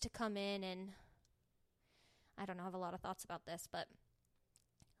us to come in and, I don't know, I have a lot of thoughts about this, but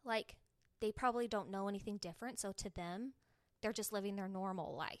like, they probably don't know anything different. So to them, they're just living their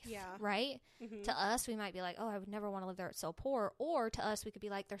normal life. Yeah. Right? Mm-hmm. To us, we might be like, oh, I would never want to live there. It's so poor. Or to us, we could be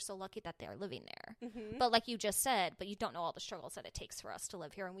like, they're so lucky that they're living there. Mm-hmm. But like you just said, but you don't know all the struggles that it takes for us to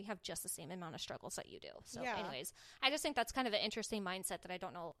live here. And we have just the same amount of struggles that you do. So anyways, I just think that's kind of an interesting mindset that I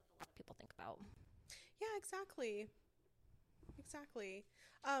don't know a lot of people think about. Yeah, exactly. Exactly.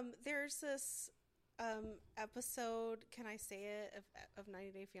 There's this episode, can I say it, of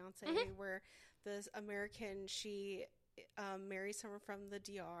 90 Day Fiancé, Mm-hmm. where this American, she marries someone from the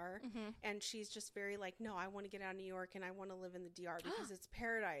DR, Mm-hmm. and she's just very like, no, I want to get out of New York and I want to live in the DR because it's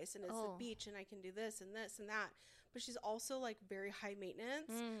paradise and it's the beach and I can do this and this and that. But she's also like very high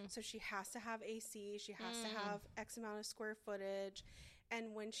maintenance, so she has to have AC, she has to have X amount of square footage.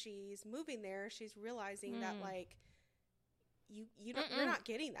 And when she's moving there, she's realizing that like you don't, you're not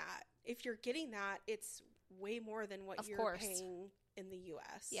getting that. If you're getting that, it's way more than what you're paying in the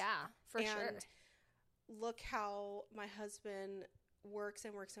US. Yeah, for sure. Look how my husband works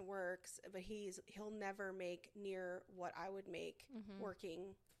and works and works, but he'll never make near what I would make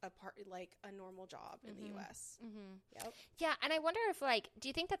working like a normal job in the US. Yep. Yeah, and I wonder if like, do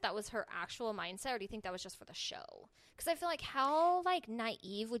you think that was her actual mindset, or do you think that was just for the show? Because I feel like, how like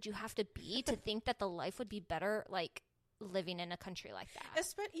naive would you have to be to think that the life would be better like living in a country like that?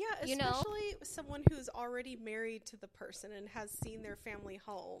 Especially someone who's already married to the person and has seen their family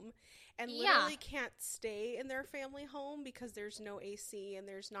home and literally can't stay in their family home because there's no AC and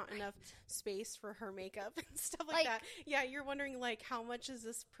there's not enough space for her makeup and stuff like that. Yeah, you're wondering like, how much is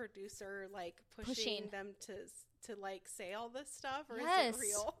this producer like pushing them to like say all this stuff, or is it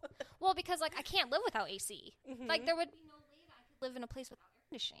real? Well, because like I can't live without AC. Like there would be no way that I could live in a place without air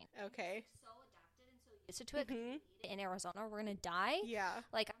conditioning. Okay. Used to it. In Arizona, we're gonna die. Yeah.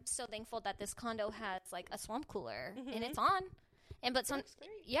 Like, I'm so thankful that this condo has like a swamp cooler and it's on. And but some,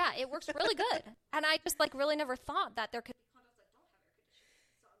 yeah, it works really good. And I just like really never thought that there could be condos that don't have air conditioning.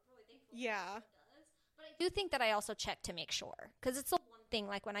 So I'm really thankful. Yeah. That it does. But I do think that I also check to make sure, because it's the one thing.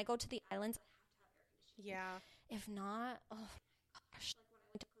 Like when I go to the islands, I have to have air conditioning. Yeah. If not, oh my gosh! Like when I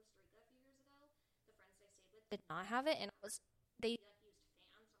went to Costa Rica a few years ago, the friends I stayed with did not have it, and they like used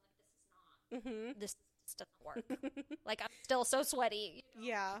fans. I'm like, this doesn't work. Like, I'm still so sweaty.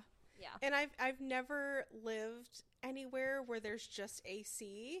 You know? Yeah. And I've never lived anywhere where there's just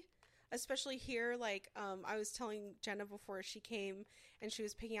AC, especially here. Like, I was telling Jenna before she came and she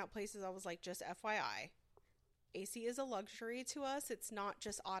was picking out places, I was like, just FYI, AC is a luxury to us. It's not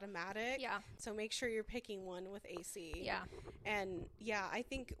just automatic. Yeah. So make sure you're picking one with AC. Yeah. And yeah, I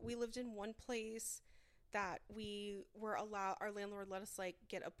think we lived in one place that we were allowed, our landlord let us like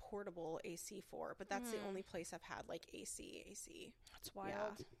get a portable AC for, but that's the only place I've had like AC. That's wild.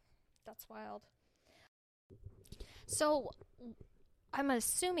 Yeah. That's wild. So I'm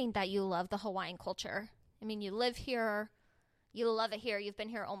assuming that you love the Hawaiian culture. I mean, you live here, you love it here. You've been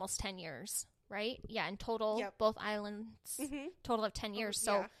here almost 10 years, right? Yeah, in total, both islands, total of 10 years.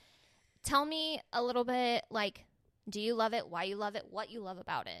 So tell me a little bit, like, do you love it? Why you love it? What you love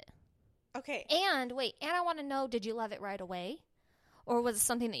about it? Okay. And wait, and I want to know, did you love it right away? Or was it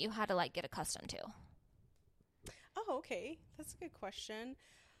something that you had to like get accustomed to? Oh, okay. That's a good question.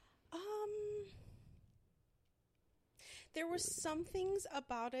 There were some things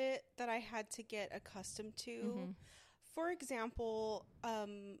about it that I had to get accustomed to. For example,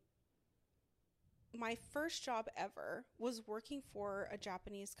 my first job ever was working for a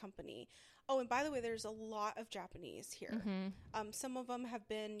Japanese company. Oh, and by the way, there's a lot of Japanese here. Some of them have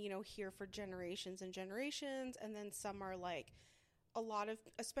been, here for generations and generations. And then some are like a lot of,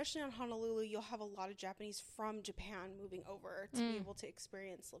 especially on Honolulu, you'll have a lot of Japanese from Japan moving over to be able to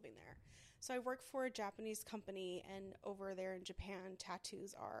experience living there. So I work for a Japanese company, and over there in Japan,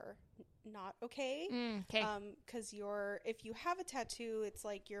 tattoos are not okay. Okay. Because if you have a tattoo, it's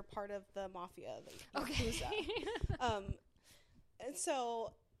like you're part of the mafia. Okay. And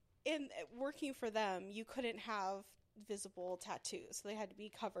so in working for them, you couldn't have visible tattoos. So they had to be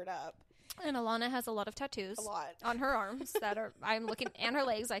covered up. And Alana has a lot of tattoos. A lot. On her arms that are, I'm looking, and her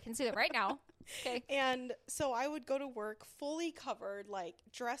legs. I can see them right now. Okay. And so I would go to work fully covered, like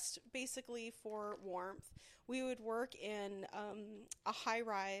dressed basically for warmth. We would work in a high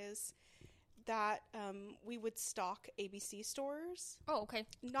rise. that we would stock ABC stores. Oh, okay.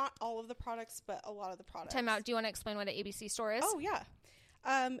 Not all of the products, but a lot of the products. Time out. Do you want to explain what an ABC store is? Oh, yeah.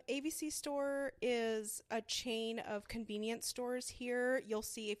 ABC store is a chain of convenience stores here. You'll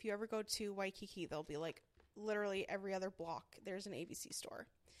see if you ever go to Waikiki, there'll be like literally every other block there's an ABC store.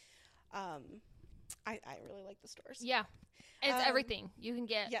 I really like the stores. Yeah. And it's everything. You can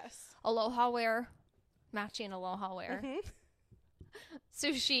get Aloha wear, matching Aloha wear,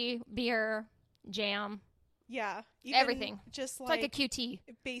 sushi, beer, jam. Yeah. Everything. Just it's like a QT.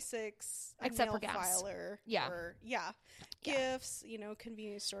 Basics. Except for gas. Filer. Yeah. Gifts,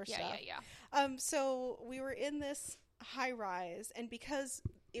 convenience store stuff. Yeah. So we were in this high rise, and because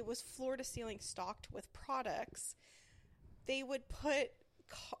it was floor to ceiling stocked with products, they would put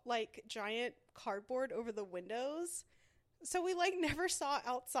like giant cardboard over the windows. So we like never saw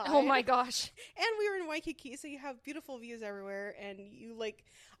outside. Oh my gosh. And we were in Waikiki, so you have beautiful views everywhere. And you like,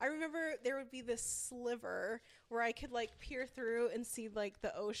 I remember there would be this sliver where I could like peer through and see like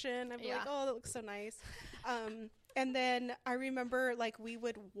the ocean. I'd be like, oh, that looks so nice. And then I remember like we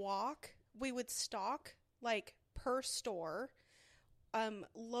would stock like per store,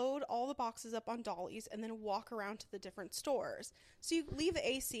 load all the boxes up on dollies and then walk around to the different stores. So you leave the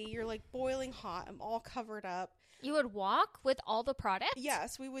AC, you're like boiling hot. I'm all covered up. You would walk with all the products?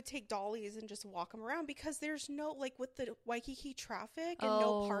 Yes, we would take dollies and just walk them around because there's no, like with the Waikiki traffic and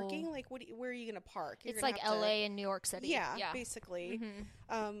no parking, like where are you going to park? It's like LA and New York City. Yeah, basically.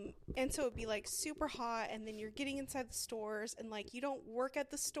 Mm-hmm. And so it'd be like super hot, and then you're getting inside the stores and like you don't work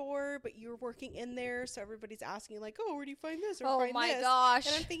at the store, but you're working in there. So everybody's asking you like, oh, where do you find this? Or find this? Oh my gosh.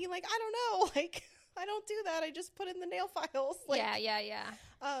 And I'm thinking like, I don't know. Like, I don't do that. I just put in the nail files. Like, yeah.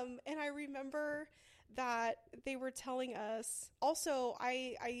 And I remember that they were telling us also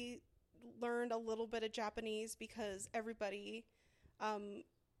I learned a little bit of Japanese because everybody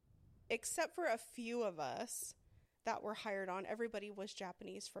except for a few of us that were hired on, everybody was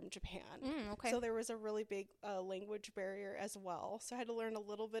Japanese from Japan. Okay. So there was a really big language barrier as well. So I had to learn a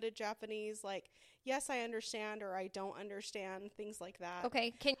little bit of Japanese, like yes I understand or I don't understand, things like that.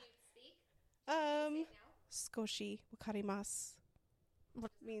 Okay. Can you speak? Skoshi wakarimasu.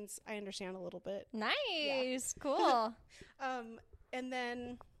 What means I understand a little bit. Nice. Yeah. Cool. And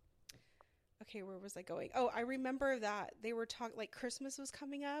then, okay, where was I going? Oh, I remember that they were talking, like Christmas was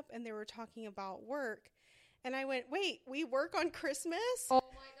coming up and they were talking about work. And I went, wait, we work on Christmas? Oh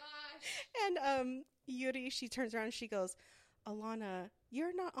my gosh. And Yuri, she turns around and she goes, Alana,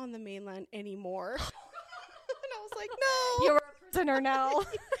 you're not on the mainland anymore. And I was like, no. You're a prisoner now.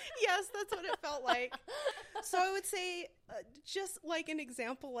 Yes, that's what it felt like. So I would say just like an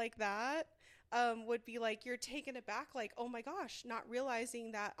example like that would be like you're taken aback, like, oh my gosh, not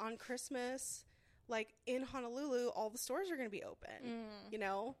realizing that on Christmas, like in Honolulu, all the stores are going to be open, you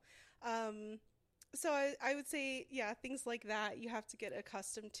know? So I would say, yeah, things like that you have to get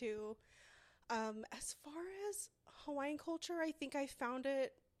accustomed to. As far as Hawaiian culture, I think I found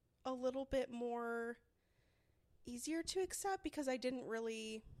it a little bit more easier to accept because I didn't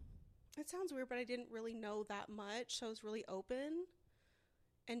really... It sounds weird, but I didn't really know that much. So I was really open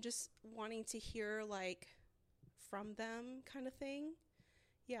and just wanting to hear like from them kind of thing.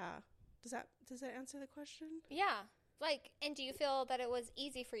 Yeah. Does that answer the question? Yeah. Like, and do you feel that it was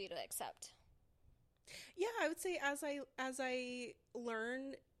easy for you to accept? Yeah, I would say as I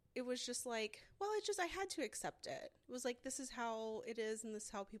learned, it was just like, well, I had to accept it. It was like, this is how it is and this is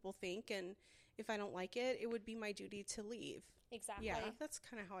how people think. And if I don't like it, it would be my duty to leave. Exactly. Yeah, that's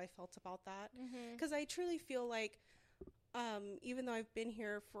kind of how I felt about that. Because I truly feel like, even though I've been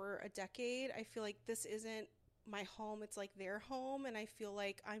here for a decade, I feel like this isn't my home. It's like their home, and I feel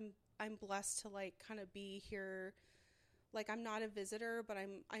like I'm blessed to like kind of be here. Like I'm not a visitor, but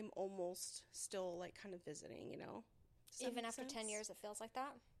I'm almost still like kind of visiting. You know. Even after 10 years, it feels like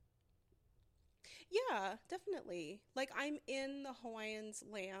that. Yeah, definitely. Like I'm in the Hawaiians'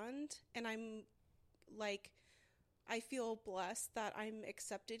 land, and I'm like. I feel blessed that I'm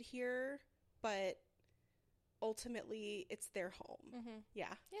accepted here, but ultimately it's their home.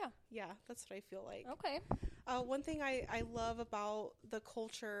 Yeah, that's what I feel like. Okay. One thing I love about the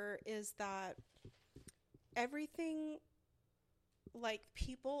culture is that everything, like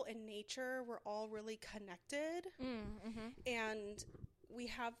people and nature, we're all really connected. And we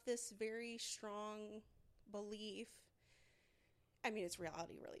have this very strong belief. I mean, it's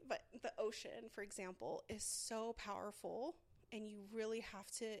reality, really. But the ocean, for example, is so powerful, and you really have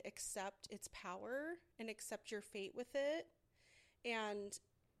to accept its power and accept your fate with it. And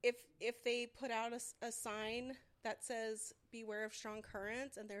if they put out a sign that says, beware of strong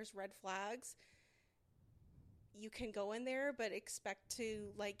currents, and there's red flags, you can go in there, but expect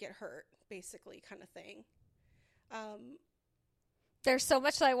to, like, get hurt basically, kind of thing. There's so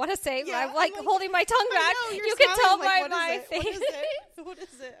much that I want to say, but Yeah, I'm like holding my tongue back. I know, You can tell like, by my face. What is it? What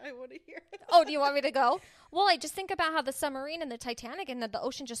is it? I want to hear. Oh, do you want me to go? Well, I just think about how the submarine and the Titanic and the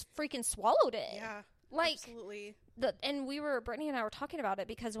ocean just freaking swallowed it. Yeah, like absolutely. And Brittany and I were talking about it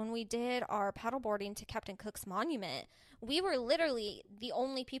because when we did our paddleboarding to Captain Cook's monument, we were literally the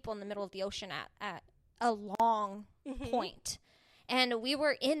only people in the middle of the ocean at a long point. And we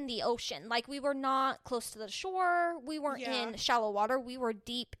were in the ocean. Like, we were not close to the shore. We weren't in shallow water. We were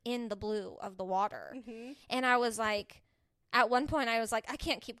deep in the blue of the water. And I was like, at one point, I was like, I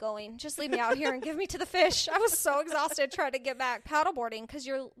can't keep going. Just leave me out here and give me to the fish. I was so exhausted trying to get back paddleboarding because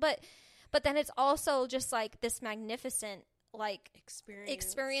but then it's also just like this magnificent, like,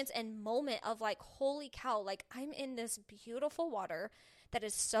 experience and moment of like, holy cow, like, I'm in this beautiful water that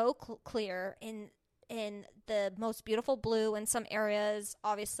is so clear in the most beautiful blue in some areas,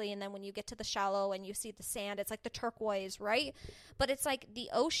 obviously, and then when you get to the shallow and you see the sand, it's like the turquoise, right? But it's like the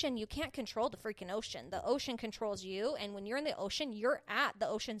ocean, you can't control the freaking ocean. The ocean controls you, and when you're in the ocean, you're at the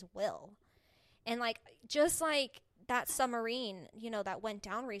ocean's will. And like, just like that submarine, you know, that went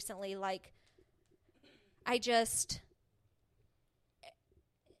down recently, like, that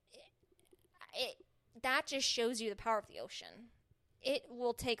just shows you the power of the ocean. It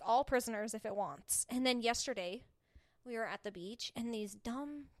will take all prisoners if it wants. And then yesterday, we were at the beach, and these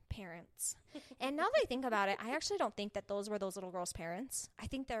dumb parents. And now that I think about it, I actually don't think that those were those little girls' parents. I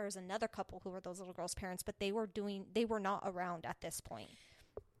think there was another couple who were those little girls' parents, but they were not around at this point.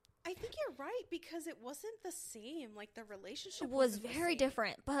 I think you're right, because it wasn't the same. Like, the relationship was very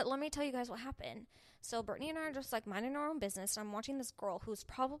different. But let me tell you guys what happened. So Brittany and I are just like minding our own business, and I'm watching this girl who's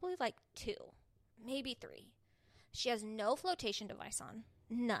probably like 2, maybe 3. She has no flotation device on.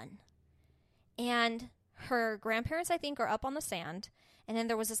 None. And her grandparents, I think, are up on the sand. And then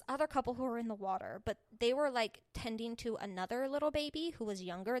there was this other couple who were in the water. But they were, like, tending to another little baby who was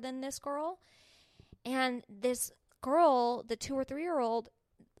younger than this girl. And this girl, the 2 or 3-year-old,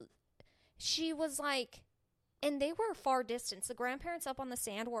 she was, like... And they were far distance. The grandparents up on the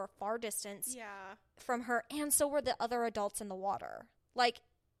sand were a far distance from her. And so were the other adults in the water. Like...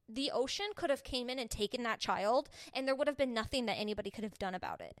 The ocean could have came in and taken that child, and there would have been nothing that anybody could have done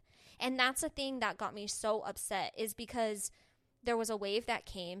about it. And that's the thing that got me so upset, is because there was a wave that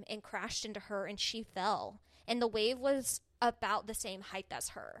came and crashed into her, and she fell. And the wave was about the same height as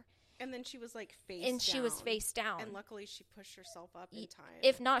her. And then she was like face down. And luckily she pushed herself up in time.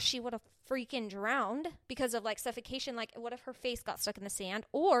 If not, she would have freaking drowned because of like suffocation. Like, what if her face got stuck in the sand?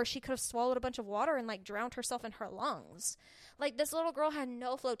 Or she could have swallowed a bunch of water and like drowned herself in her lungs. Like, this little girl had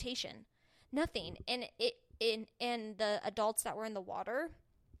no flotation. Nothing. And the adults that were in the water,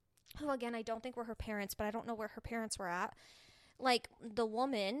 who again, I don't think were her parents, but I don't know where her parents were at. Like, the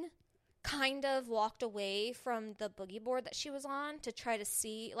woman kind of walked away from the boogie board that she was on to try to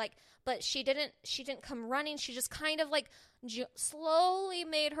see, like, but she didn't come running. She just kind of like slowly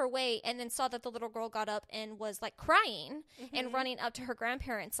made her way, and then saw that the little girl got up and was like crying and running up to her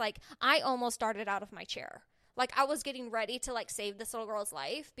grandparents. Like, I almost darted out of my chair. Like, I was getting ready to like save this little girl's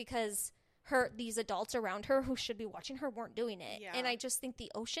life because these adults around her who should be watching her weren't doing it. And I just think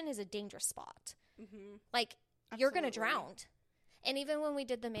the ocean is a dangerous spot. Like, you're going to drown. And even when we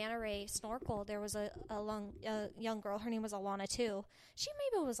did the manta ray snorkel, there was a young girl. Her name was Alana, too. She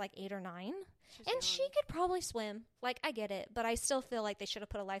maybe was like 8 or 9. And she could probably swim. Like, I get it. But I still feel like they should have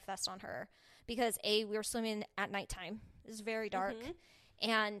put a life vest on her. Because, A, we were swimming at nighttime. It was very dark.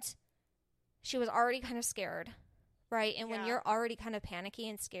 And she was already kind of scared, right? And when you're already kind of panicky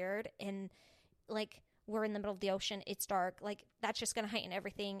and scared, and, like, we're in the middle of the ocean, it's dark, like, that's just going to heighten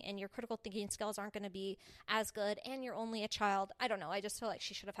everything, and your critical thinking skills aren't going to be as good, and you're only a child. I don't know. I just feel like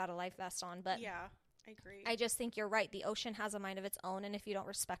she should have had a life vest on, but yeah, I agree. I just think you're right. The ocean has a mind of its own, and if you don't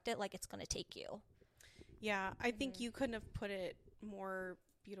respect it, like, it's going to take you. Yeah, I think you couldn't have put it more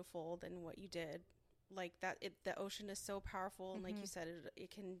beautiful than what you did. Like, that, the ocean is so powerful, and like you said,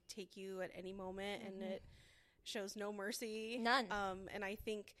 it can take you at any moment, and it shows no mercy. None. And I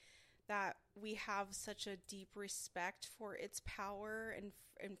think that we have such a deep respect for its power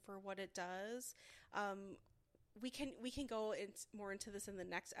and for what it does. We can go more into this in the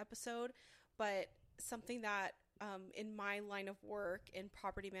next episode, but something that in my line of work in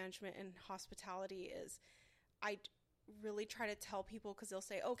property management and hospitality is I really try to tell people, because they'll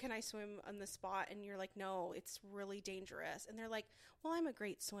say, oh, can I swim on the spot? And you're like, no, it's really dangerous. And they're like, well, I'm a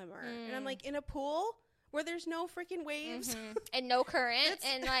great swimmer. And I'm like, in a pool where there's no freaking waves and no current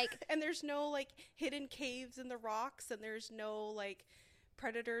and like and there's no like hidden caves in the rocks, and there's no like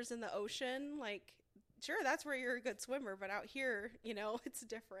predators in the ocean, like sure, that's where you're a good swimmer, but out here, it's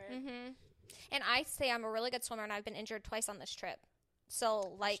different. Mm-hmm. And I say I'm a really good swimmer, and I've been injured twice on this trip.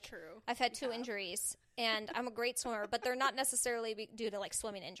 So, like, true. I've had 2 injuries, and I'm a great swimmer, but they're not necessarily due to, like,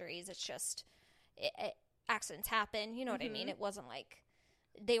 swimming injuries. It's just accidents happen. You know what I mean? It wasn't like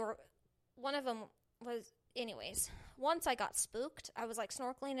one of them was, anyways, once I got spooked. I was, like,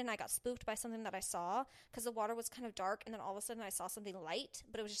 snorkeling, and I got spooked by something that I saw because the water was kind of dark, and then all of a sudden I saw something light,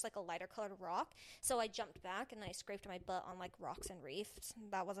 but it was just, like, a lighter colored rock. So I jumped back, and I scraped my butt on, like, rocks and reefs.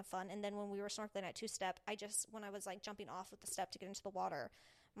 That wasn't fun. And then when we were snorkeling at 2-step, when I was, like, jumping off with the step to get into the water,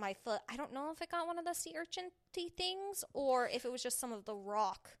 my foot, I don't know if it got one of the sea urchin-y things or if it was just some of the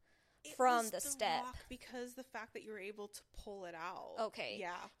rock from the step. Rock because the fact that you were able to pull it out. Okay.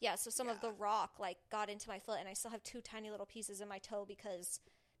 Yeah. Yeah, so some of the rock, like, got into my foot, and I still have 2 tiny little pieces in my toe because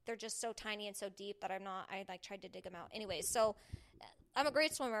they're just so tiny and so deep that I, like, tried to dig them out. Anyways, so I'm a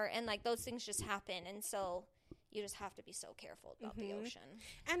great swimmer, and, like, those things just happen, and so you just have to be so careful about the ocean.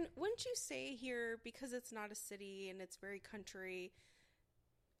 And wouldn't you say here, because it's not a city and it's very country,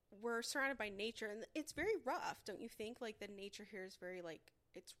 we're surrounded by nature, and it's very rough, don't you think? Like, the nature here is very, like,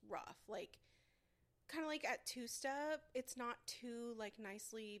 it's rough. Like, kind of like at 2-step, it's not two, like,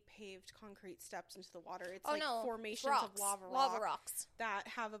 nicely paved concrete steps into the water. It's formations of lava rocks that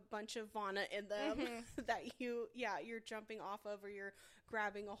have a bunch of fauna in them that you're jumping off of or you're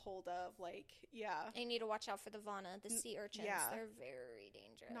grabbing a hold of. Like, yeah. And you need to watch out for the fauna, the sea urchins. Yeah. They're very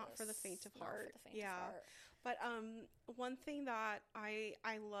dangerous. Not for the faint of heart. But one thing that I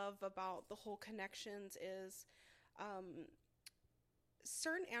love about the whole connections is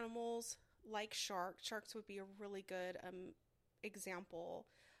certain animals like sharks would be a really good example.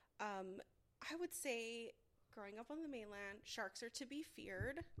 I would say growing up on the mainland, sharks are to be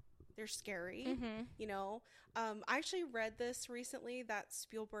feared. They're scary, I actually read this recently that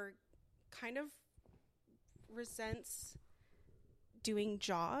Spielberg kind of resents doing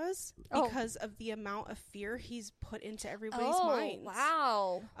Jaws because of the amount of fear he's put into everybody's minds.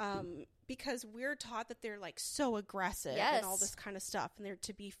 Wow. Because we're taught that they're, like, so aggressive and all this kind of stuff, and they're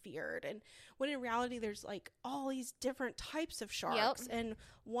to be feared. And when in reality, there's, like, all these different types of sharks, and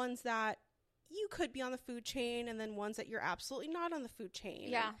ones that you could be on the food chain, and then ones that you're absolutely not on the food chain.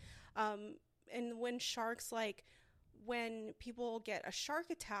 Yeah. And when sharks, like, when people get a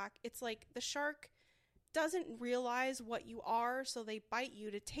shark attack, it's like the shark doesn't realize what you are, so they bite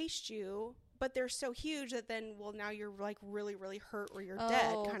you to taste you. But they're so huge that then, now you're, like, really, really hurt or you're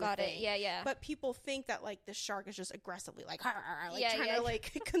dead kind of thing. Yeah. But people think that, like, the shark is just aggressively, like, trying to,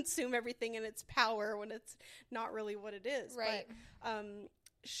 like, consume everything in its power when it's not really what it is. Right. But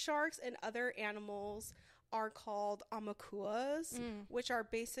sharks and other animals are called amakuas, which are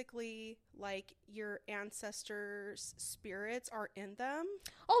basically, like, your ancestors' spirits are in them.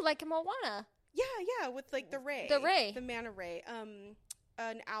 Oh, like in Moana. Yeah, with, like, the ray. The manta ray.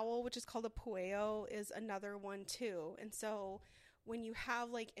 An owl, which is called a pueo, is another one too. And so when you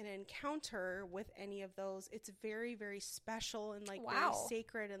have, like, an encounter with any of those, it's very, very special and, like, very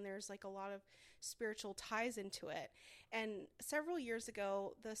sacred, and there's, like, a lot of spiritual ties into it. And several years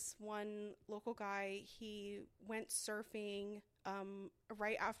ago, this one local guy, he went surfing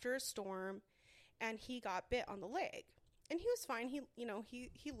right after a storm, and he got bit on the leg. And he was fine.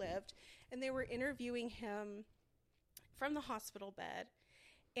 He lived, and they were interviewing him from the hospital bed.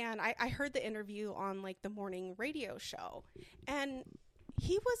 And I heard the interview on, like, the morning radio show, and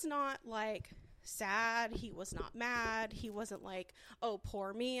he was not, like, sad. He was not mad. He wasn't like, oh,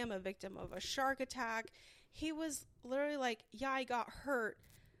 poor me, I'm a victim of a shark attack. He was literally like, yeah, I got hurt,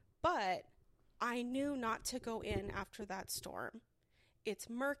 but I knew not to go in after that storm. It's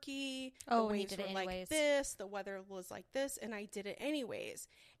murky. The waves were like this. The weather was like this, and I did it anyways.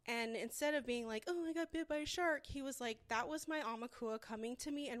 And instead of being like, oh, I got bit by a shark, he was like, that was my Amakua coming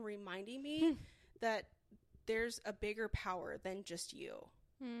to me and reminding me that there's a bigger power than just you.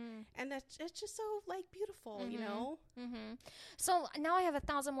 And it's just so, like, beautiful, you know? So now I have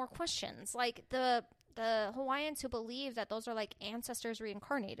 1,000 more questions. Like, the Hawaiians who believe that those are, like, ancestors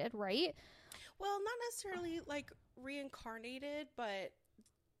reincarnated, right? Well, not necessarily, like, reincarnated, but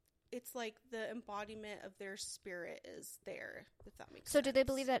it's like the embodiment of their spirit is there, if that makes sense. So do they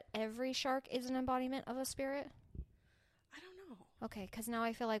believe that every shark is an embodiment of a spirit? I don't know. Okay, because now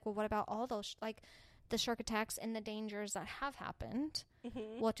I feel like, well, what about all those, like, the shark attacks and the dangers that have happened?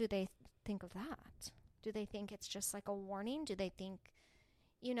 What do they think of that? Do they think it's just, like, a warning? Do they think,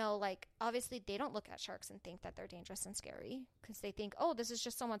 like, obviously they don't look at sharks and think that they're dangerous and scary because they think, oh, this is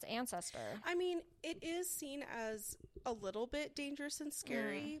just someone's ancestor. I mean, it is seen as a little bit dangerous and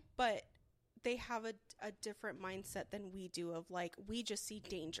scary, but they have a different mindset than we do of like, we just see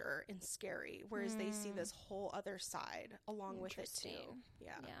danger and scary, whereas they see this whole other side along with it too.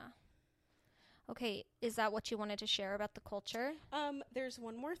 Yeah. Okay, is that what you wanted to share about the culture? There's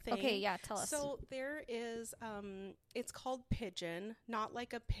one more thing. Okay, yeah, tell us. So there is, it's called pidgin, not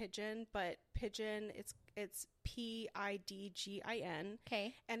like a pigeon, but pidgin. It's Pidgin.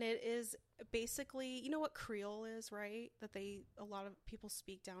 Okay. And it is basically, you know what Creole is, right? That a lot of people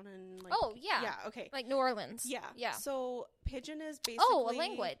speak down in like. Oh yeah. Yeah. Okay. Like New Orleans. Yeah. Yeah. So pidgin is basically a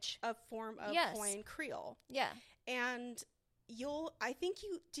language, a form of Hawaiian Creole. Yeah. And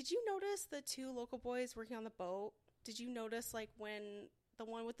did you notice the two local boys working on the boat? Did you notice like when the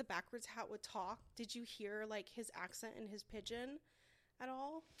one with the backwards hat would talk, did you hear like his accent and his pidgin at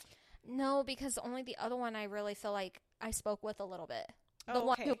all? No, because only the other one I really feel like I spoke with a little bit. The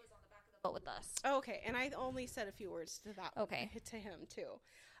one who was on the back of the boat with us. Oh, okay. And I only said a few words to that. Okay. To him too.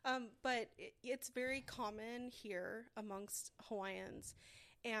 But it's very common here amongst Hawaiians,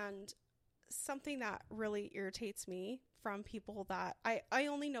 and something that really irritates me from people that I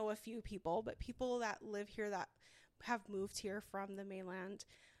only know a few people, but people that live here that have moved here from the mainland,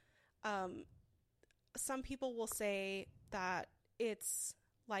 some people will say that it's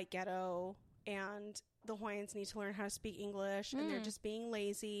like ghetto and the Hawaiians need to learn how to speak English and they're just being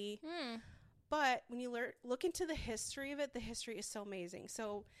lazy. But when you look into the history of it, the history is so amazing.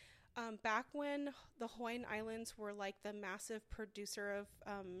 So back when the Hawaiian Islands were like the massive producer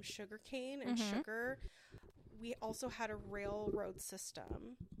of sugarcane and sugar, we also had a railroad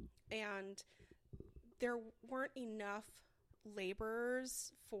system, and there weren't enough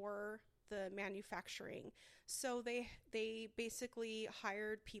laborers for the manufacturing. So they basically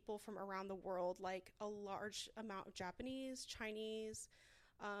hired people from around the world, like a large amount of Japanese, Chinese,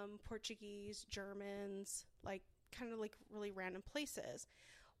 Portuguese, Germans, like kind of like really random places.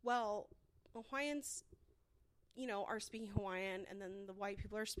 Well, Hawaiians, are speaking Hawaiian, and then the white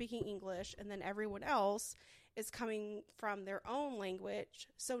people are speaking English, and then everyone else is coming from their own language.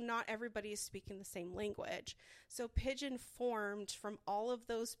 So not everybody is speaking the same language. So pidgin formed from all of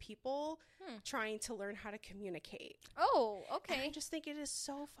those people trying to learn how to communicate. Oh, okay. And I just think it is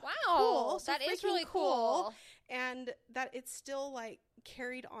so cool. So that is really cool. And that it's still like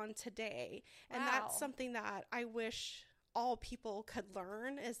carried on today. Wow. And that's something that I wish all people could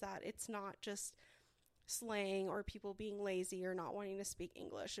learn, is that it's not just slang or people being lazy or not wanting to speak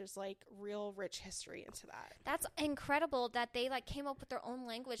English. There's like real rich history into that. That's incredible that they like came up with their own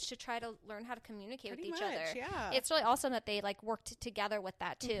language to try to learn how to communicate with each other. Yeah. It's really awesome that they like worked together with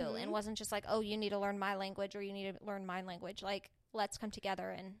that too, and wasn't just like, oh, you need to learn my language or you need to learn my language. Like, let's come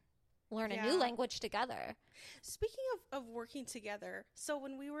together and learn a new language together. Speaking of working together, so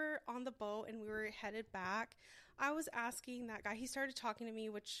when we were on the boat and we were headed back, I was asking that guy, he started talking to me,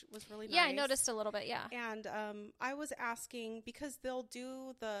 which was really nice. Yeah, I noticed a little bit, yeah. And I was asking, because they'll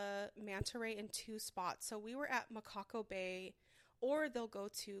do the manta ray in two spots. So we were at Makako Bay, or they'll go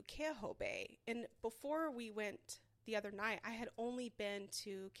to Keaho Bay. And before we went the other night, I had only been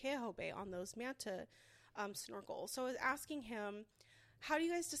to Keaho Bay on those manta snorkels. So I was asking him, how do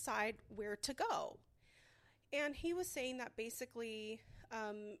you guys decide where to go? And he was saying that basically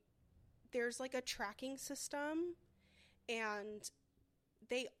there's like a tracking system, and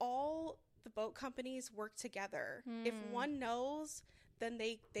the boat companies work together. If one knows, then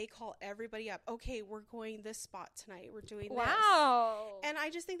they call everybody up. Okay, we're going this spot tonight. We're doing this. Wow. And I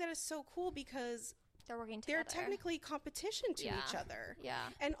just think that is so cool, because they're working together. They're technically competition to each other. Yeah.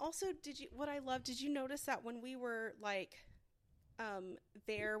 And also, did you notice that when we were like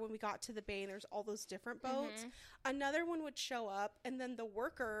there, when we got to the bay and there's all those different boats, another one would show up, and then the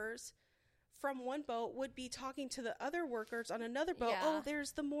workers from one boat would be talking to the other workers on another boat. Oh,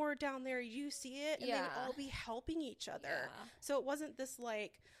 there's the moor down there. You see it? And they'd all be helping each other. Yeah. So it wasn't this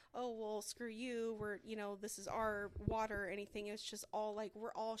like, oh, well, screw you. We're, this is our water or anything. It's just all like,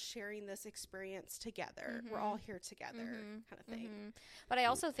 we're all sharing this experience together. We're all here together kind of thing. But I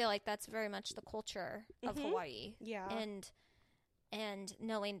also feel like that's very much the culture of Hawaii. Yeah. And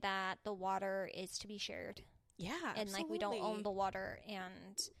knowing that the water is to be shared. Yeah, and absolutely. like we don't own the water,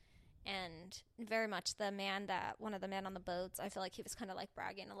 and very much one of the men on the boats, I feel like he was kind of like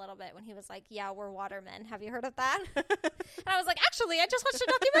bragging a little bit when he was like, yeah, we're watermen. Have you heard of that? And I was like, actually, I just watched a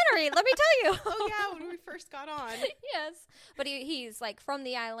documentary. Let me tell you. Oh yeah, when we first got on. Yes. But he's like from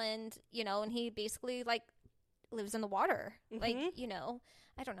the island, and he basically like lives in the water. Like,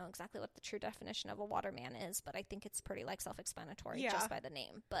 I don't know exactly what the true definition of a waterman is, but I think it's pretty like self-explanatory just by the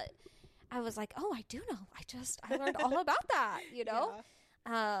name. But I was like, oh, I do know. I learned all about that,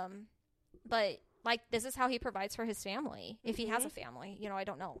 Yeah. But like, this is how he provides for his family. If he has a family, you know, I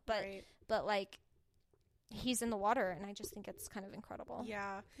don't know. But like, he's in the water, and I just think it's kind of incredible.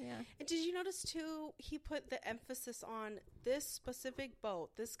 Yeah. And did you notice too, he put the emphasis on this specific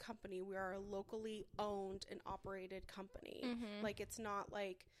boat, this company, we are a locally owned and operated company. Like, it's not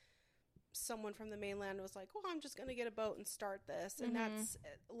like someone from the mainland was like, oh, I'm just gonna get a boat and start this. And that's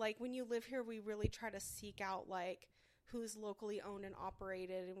like, when you live here, we really try to seek out like who's locally owned and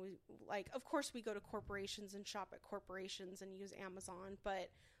operated, and we, like, of course we go to corporations and shop at corporations and use Amazon, but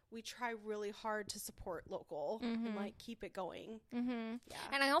we try really hard to support local and like keep it going. Yeah.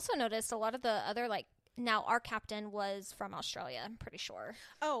 And I also noticed a lot of the other, like, now our captain was from Australia, I'm pretty sure.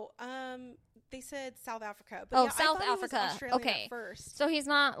 They said South Africa. But South Africa. Okay. At first. So he's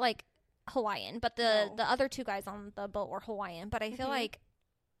not like Hawaiian, but the other two guys on the boat were Hawaiian. But I feel like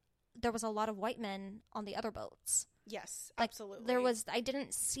there was a lot of white men on the other boats. Yes, like, absolutely. I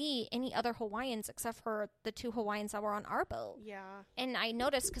didn't see any other Hawaiians except for the two Hawaiians that were on our boat. Yeah. And I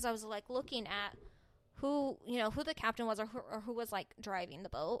noticed, because I was like looking at who the captain was, or who was like driving the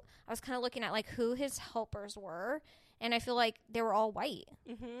boat. I was kind of looking at like who his helpers were, and I feel like they were all white.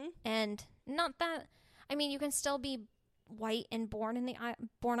 And not that, I mean, you can still be white and born on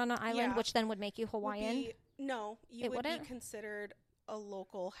an island, which then would make you Hawaiian. You would be considered a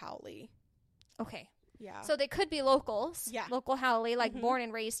local haole. Okay. Yeah. So they could be locals. Yeah. Local haole, like born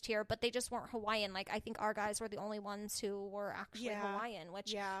and raised here, but they just weren't Hawaiian. Like, I think our guys were the only ones who were actually Hawaiian,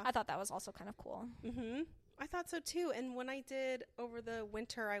 which I thought that was also kind of cool. I thought so too. And when I did over the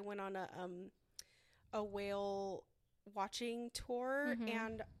winter, I went on a whale watching tour,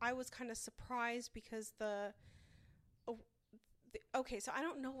 and I was kind of surprised because okay, so I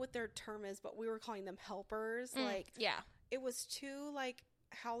don't know what their term is, but we were calling them helpers. It was two like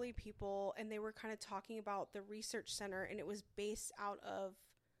haole people, and they were kind of talking about the research center, and it was based out of,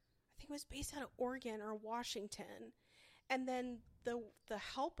 I think it was based out of Oregon or Washington. And then the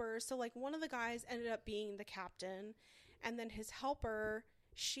helpers, so like one of the guys ended up being the captain, and then his helper,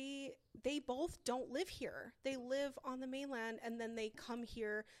 they both don't live here. They live on the mainland, and then they come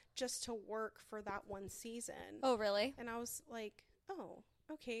here just to work for that one season. Oh, really? And I was like, oh,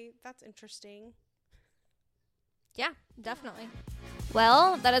 okay, that's interesting. Yeah, definitely.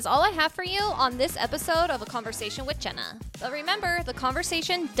 Well, that is all I have for you on this episode of A Conversation with Jenna. But remember, the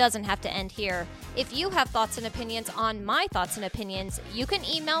conversation doesn't have to end here. If you have thoughts and opinions on my thoughts and opinions, you can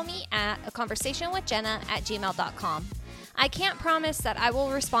email me at aconversationwithjenna@gmail.com. I can't promise that I will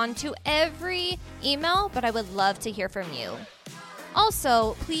respond to every email, but I would love to hear from you.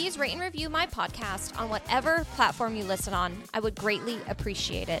 Also, please rate and review my podcast on whatever platform you listen on. I would greatly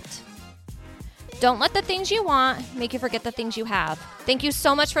appreciate it. Don't let the things you want make you forget the things you have. Thank you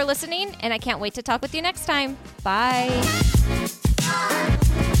so much for listening, and I can't wait to talk with you next time. Bye.